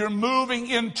 you're moving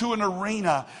into an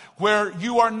arena where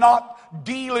you are not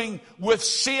dealing with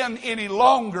sin any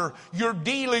longer. You're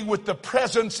dealing with the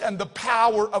presence and the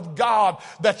power of God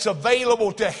that's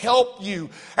available to help you.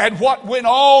 And what went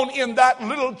on in that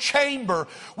little chamber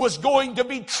was going to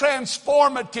be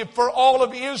transformative for all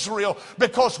of Israel,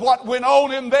 because what went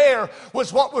on in there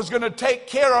was what was going to take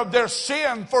care of their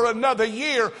sin for another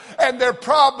year, and their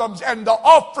problems and the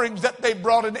offerings that they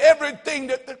brought and everything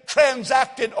that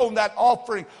transacted on that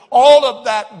offering. All of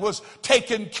that was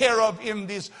taken care of in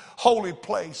this holy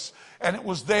place. And it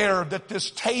was there that this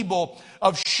table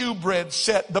of shewbread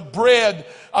set, the bread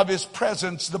of his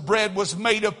presence. The bread was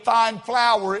made of fine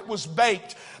flour. It was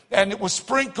baked and it was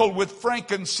sprinkled with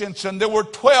frankincense. And there were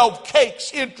 12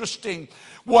 cakes. Interesting.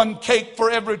 one cake for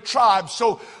every tribe,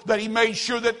 so that he made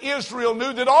sure that Israel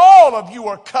knew that all of you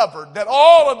are covered, that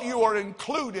all of you are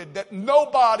included, that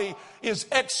nobody is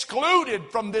excluded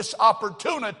from this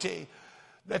opportunity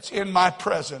that's in my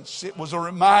presence. It was a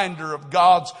reminder of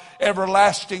God's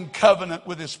everlasting covenant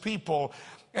with his people.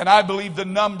 And I believe the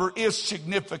number is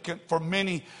significant for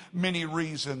many, many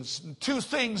reasons. Two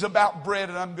things about bread,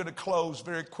 and I'm going to close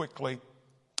very quickly.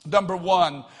 Number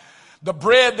one, the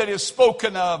bread that is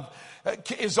spoken of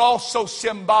is also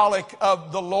symbolic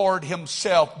of the Lord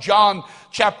himself. John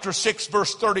chapter 6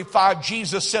 verse 35,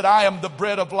 Jesus said, I am the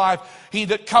bread of life. He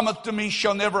that cometh to me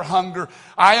shall never hunger.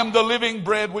 I am the living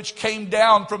bread which came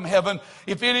down from heaven.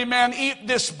 If any man eat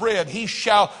this bread, he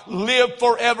shall live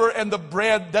forever. And the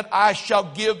bread that I shall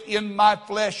give in my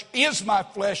flesh is my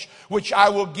flesh, which I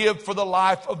will give for the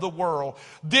life of the world.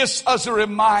 This is a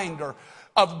reminder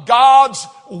of God's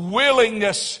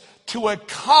willingness to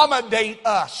accommodate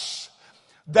us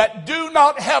that do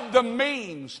not have the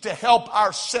means to help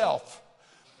ourselves.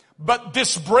 But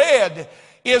this bread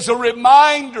is a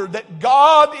reminder that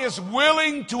God is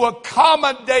willing to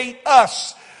accommodate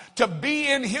us to be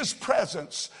in his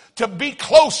presence, to be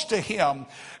close to him.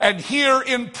 And here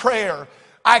in prayer,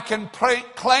 I can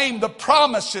claim the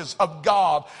promises of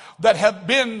God that have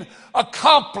been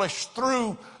accomplished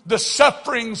through the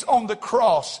sufferings on the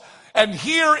cross. And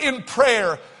here in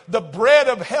prayer, the bread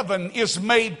of heaven is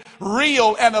made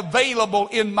real and available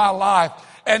in my life.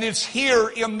 And it's here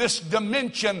in this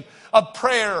dimension of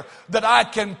prayer that I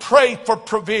can pray for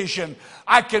provision.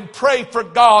 I can pray for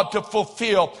God to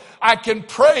fulfill. I can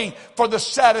pray for the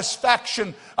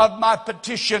satisfaction of my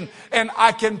petition. And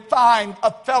I can find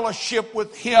a fellowship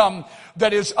with him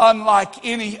that is unlike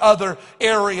any other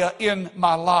area in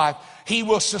my life. He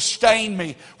will sustain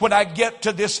me. When I get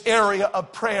to this area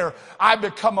of prayer, I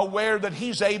become aware that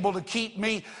he's able to keep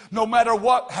me no matter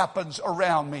what happens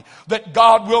around me. That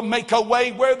God will make a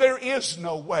way where there is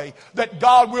no way. That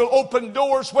God will open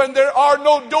doors when there are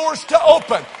no doors to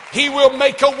open. He will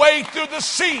make a way through the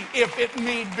sea if it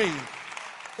need be.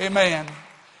 Amen.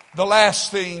 The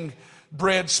last thing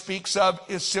bread speaks of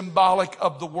is symbolic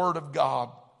of the Word of God.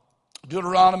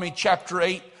 Deuteronomy chapter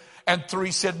 8 and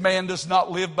 3 said, man does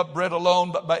not live by bread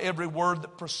alone, but by every word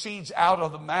that proceeds out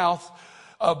of the mouth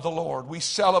of the Lord. We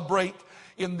celebrate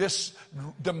in this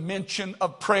dimension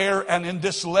of prayer and in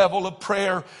this level of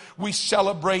prayer, we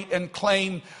celebrate and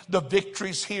claim the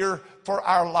victories here for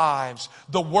our lives.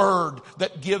 The Word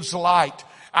that gives light.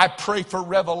 I pray for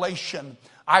revelation.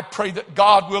 I pray that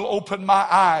God will open my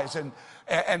eyes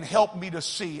and help me to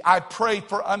see. I pray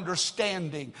for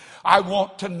understanding. I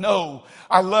want to know.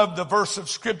 I love the verse of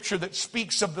Scripture that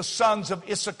speaks of the sons of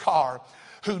Issachar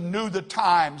who knew the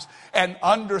times and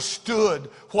understood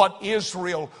what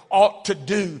Israel ought to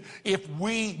do. If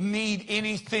we need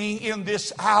anything in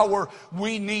this hour,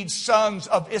 we need sons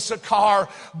of Issachar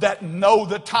that know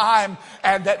the time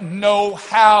and that know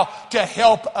how to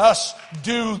help us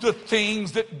do the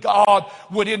things that God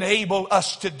would enable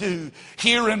us to do.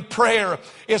 Here in prayer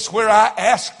is where I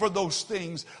ask for those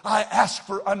things. I ask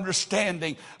for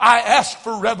understanding. I ask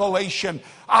for revelation.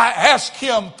 I ask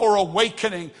him for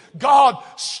awakening. God,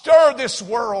 stir this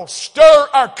world, stir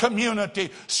our community,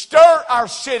 stir our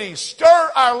city,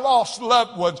 stir our lost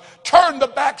loved ones, turn the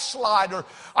backslider.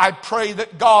 I pray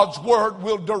that God's word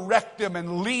will direct them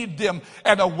and lead them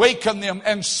and awaken them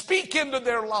and speak into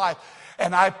their life.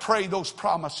 And I pray those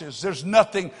promises. There's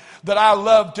nothing that I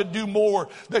love to do more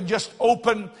than just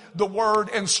open the Word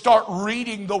and start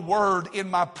reading the Word in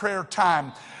my prayer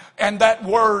time. And that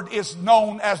word is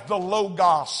known as the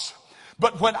Logos.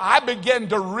 But when I begin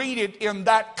to read it in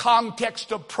that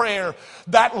context of prayer,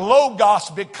 that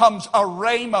Logos becomes a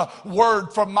Rhema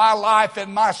word for my life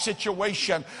and my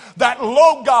situation. That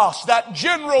Logos, that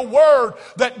general word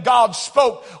that God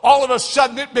spoke, all of a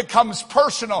sudden it becomes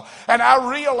personal. And I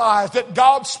realize that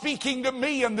God's speaking to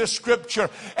me in this scripture,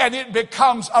 and it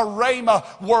becomes a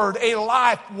Rhema word, a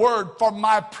life word for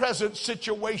my present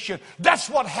situation.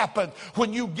 That's what happens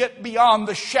when you get beyond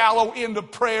the shallow end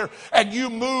of prayer and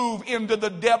you move into the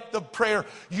depth of prayer.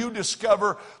 You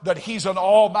discover that he's an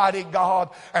almighty God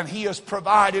and he has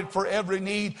provided for every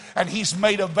need, and he's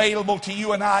made available to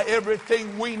you and I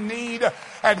everything we need,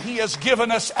 and he has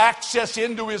given us access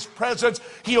into his presence.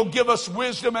 He'll give us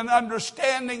wisdom and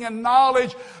understanding and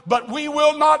knowledge, but we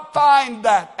will not find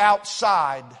that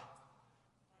outside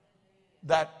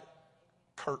that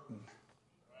curtain.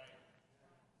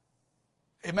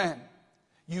 Amen.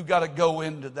 You got to go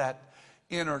into that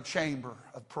inner chamber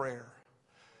of prayer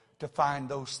to find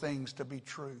those things to be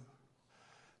true.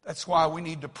 That's why we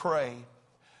need to pray.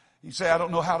 You say, I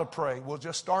don't know how to pray. Well,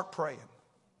 just start praying.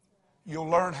 You'll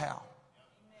learn how.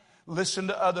 Listen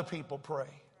to other people pray.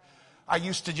 I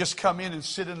used to just come in and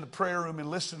sit in the prayer room and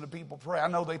listen to people pray. I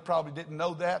know they probably didn't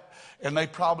know that, and they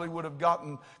probably would have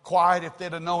gotten quiet if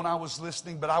they'd have known I was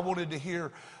listening, but I wanted to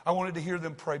hear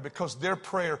them pray, because their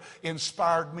prayer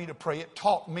inspired me to pray. It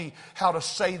taught me how to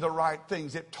say the right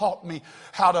things. It taught me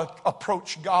how to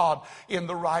approach God in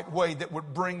the right way that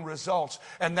would bring results.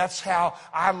 And that's how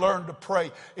I learned to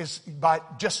pray, is by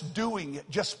just doing it,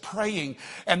 just praying.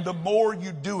 And the more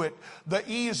you do it, the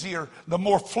easier, the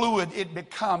more fluid it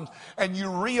becomes. And you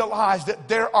realize that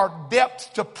there are depths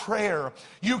to prayer.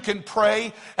 You can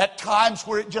pray at times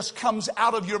where it just comes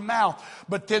out of your mouth,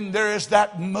 but then there is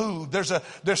that move. There's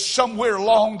somewhere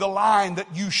along the line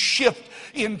that you shift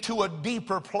into a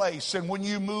deeper place. And when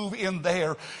you move in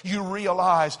there, you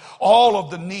realize all of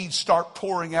the needs start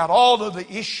pouring out, all of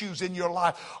the issues in your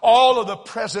life, all of the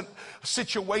present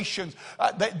situations,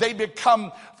 they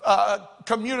become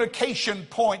communication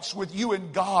points with you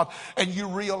and God, and you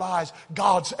realize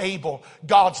God's able,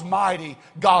 God's mighty,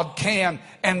 God can,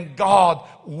 and God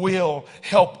will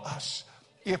help us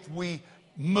if we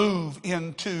move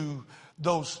into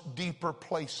those deeper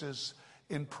places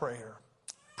in prayer.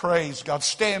 Praise God.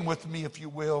 Stand with me if you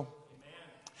will.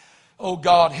 Oh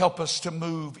God, help us to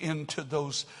move into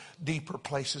those deeper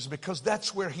places, because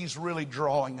that's where He's really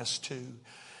drawing us to.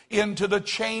 Into the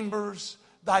chambers,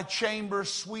 thy chambers,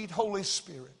 sweet Holy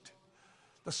Spirit.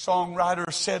 The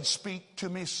songwriter said, speak to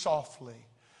me softly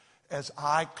as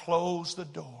I close the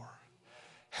door.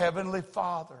 Heavenly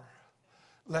Father,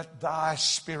 let thy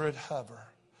Spirit hover.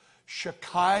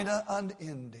 Shekinah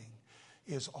unending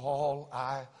is all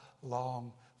I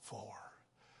long for.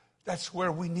 That's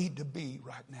where we need to be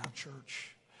right now,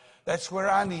 church. That's where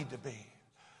I need to be.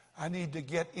 I need to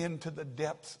get into the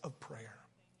depth of prayer,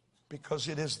 because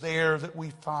it is there that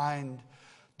we find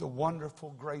the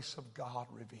wonderful grace of God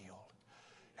revealed,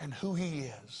 and who He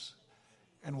is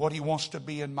and what He wants to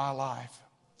be in my life.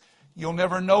 You'll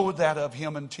never know that of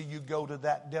Him until you go to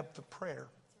that depth of prayer.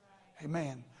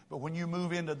 Amen. But when you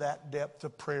move into that depth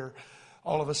of prayer,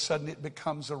 all of a sudden it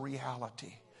becomes a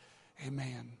reality.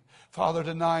 Amen. Father,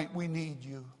 tonight we need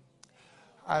You.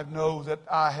 I know that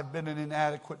I have been an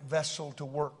inadequate vessel to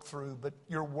work through, but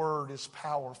Your word is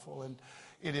powerful, and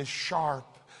it is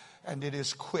sharp, and it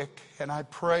is quick. And I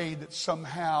pray that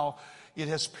somehow it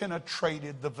has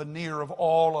penetrated the veneer of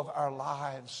all of our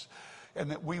lives,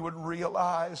 and that we would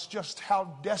realize just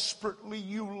how desperately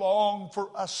You long for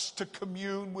us to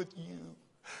commune with You.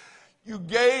 You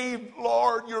gave,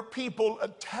 Lord, Your people a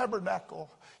tabernacle.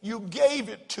 You gave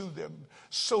it to them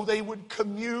so they would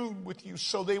commune with You,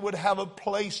 so they would have a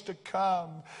place to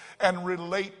come and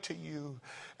relate to You.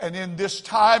 And in this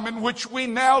time in which we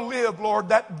now live, Lord,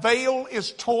 that veil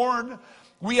is torn.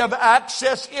 We have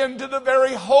access into the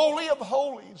very holy of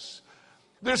holies.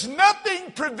 There's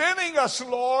nothing preventing us,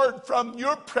 Lord, from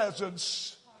Your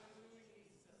presence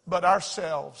but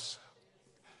ourselves.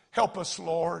 Help us,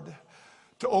 Lord,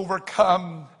 to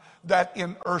overcome that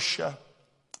inertia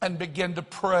and begin to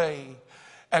pray,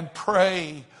 and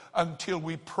pray until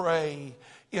we pray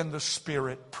in the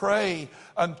Spirit. Pray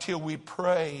until we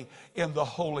pray in the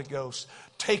Holy Ghost.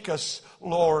 Take us,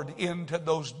 Lord, into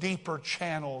those deeper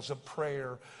channels of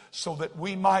prayer so that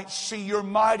we might see Your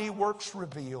mighty works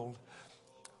revealed.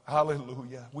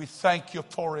 Hallelujah. We thank You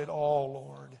for it all,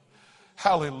 Lord.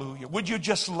 Hallelujah. Would you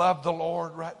just love the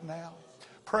Lord right now?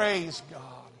 Praise God.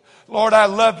 Lord, I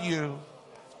love You.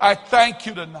 I thank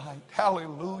You tonight.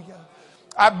 Hallelujah.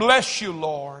 I bless You,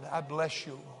 Lord. I bless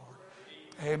You, Lord.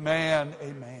 Amen,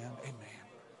 amen,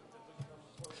 amen.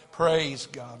 Praise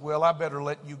God. Well, I better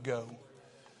let you go.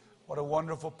 What a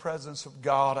wonderful presence of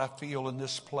God I feel in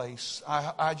this place.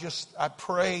 I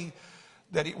pray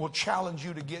that it will challenge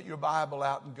you to get your Bible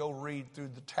out and go read through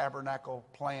the tabernacle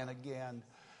plan again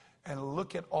and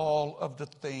look at all of the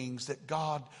things that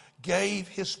God gave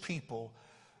His people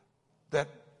that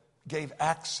gave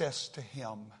access to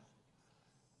Him.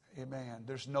 Amen.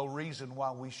 There's no reason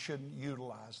why we shouldn't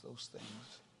utilize those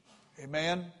things.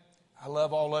 Amen. I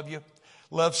love all of you.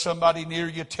 Love somebody near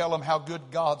you. Tell them how good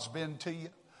God's been to you.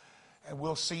 And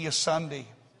we'll see you Sunday.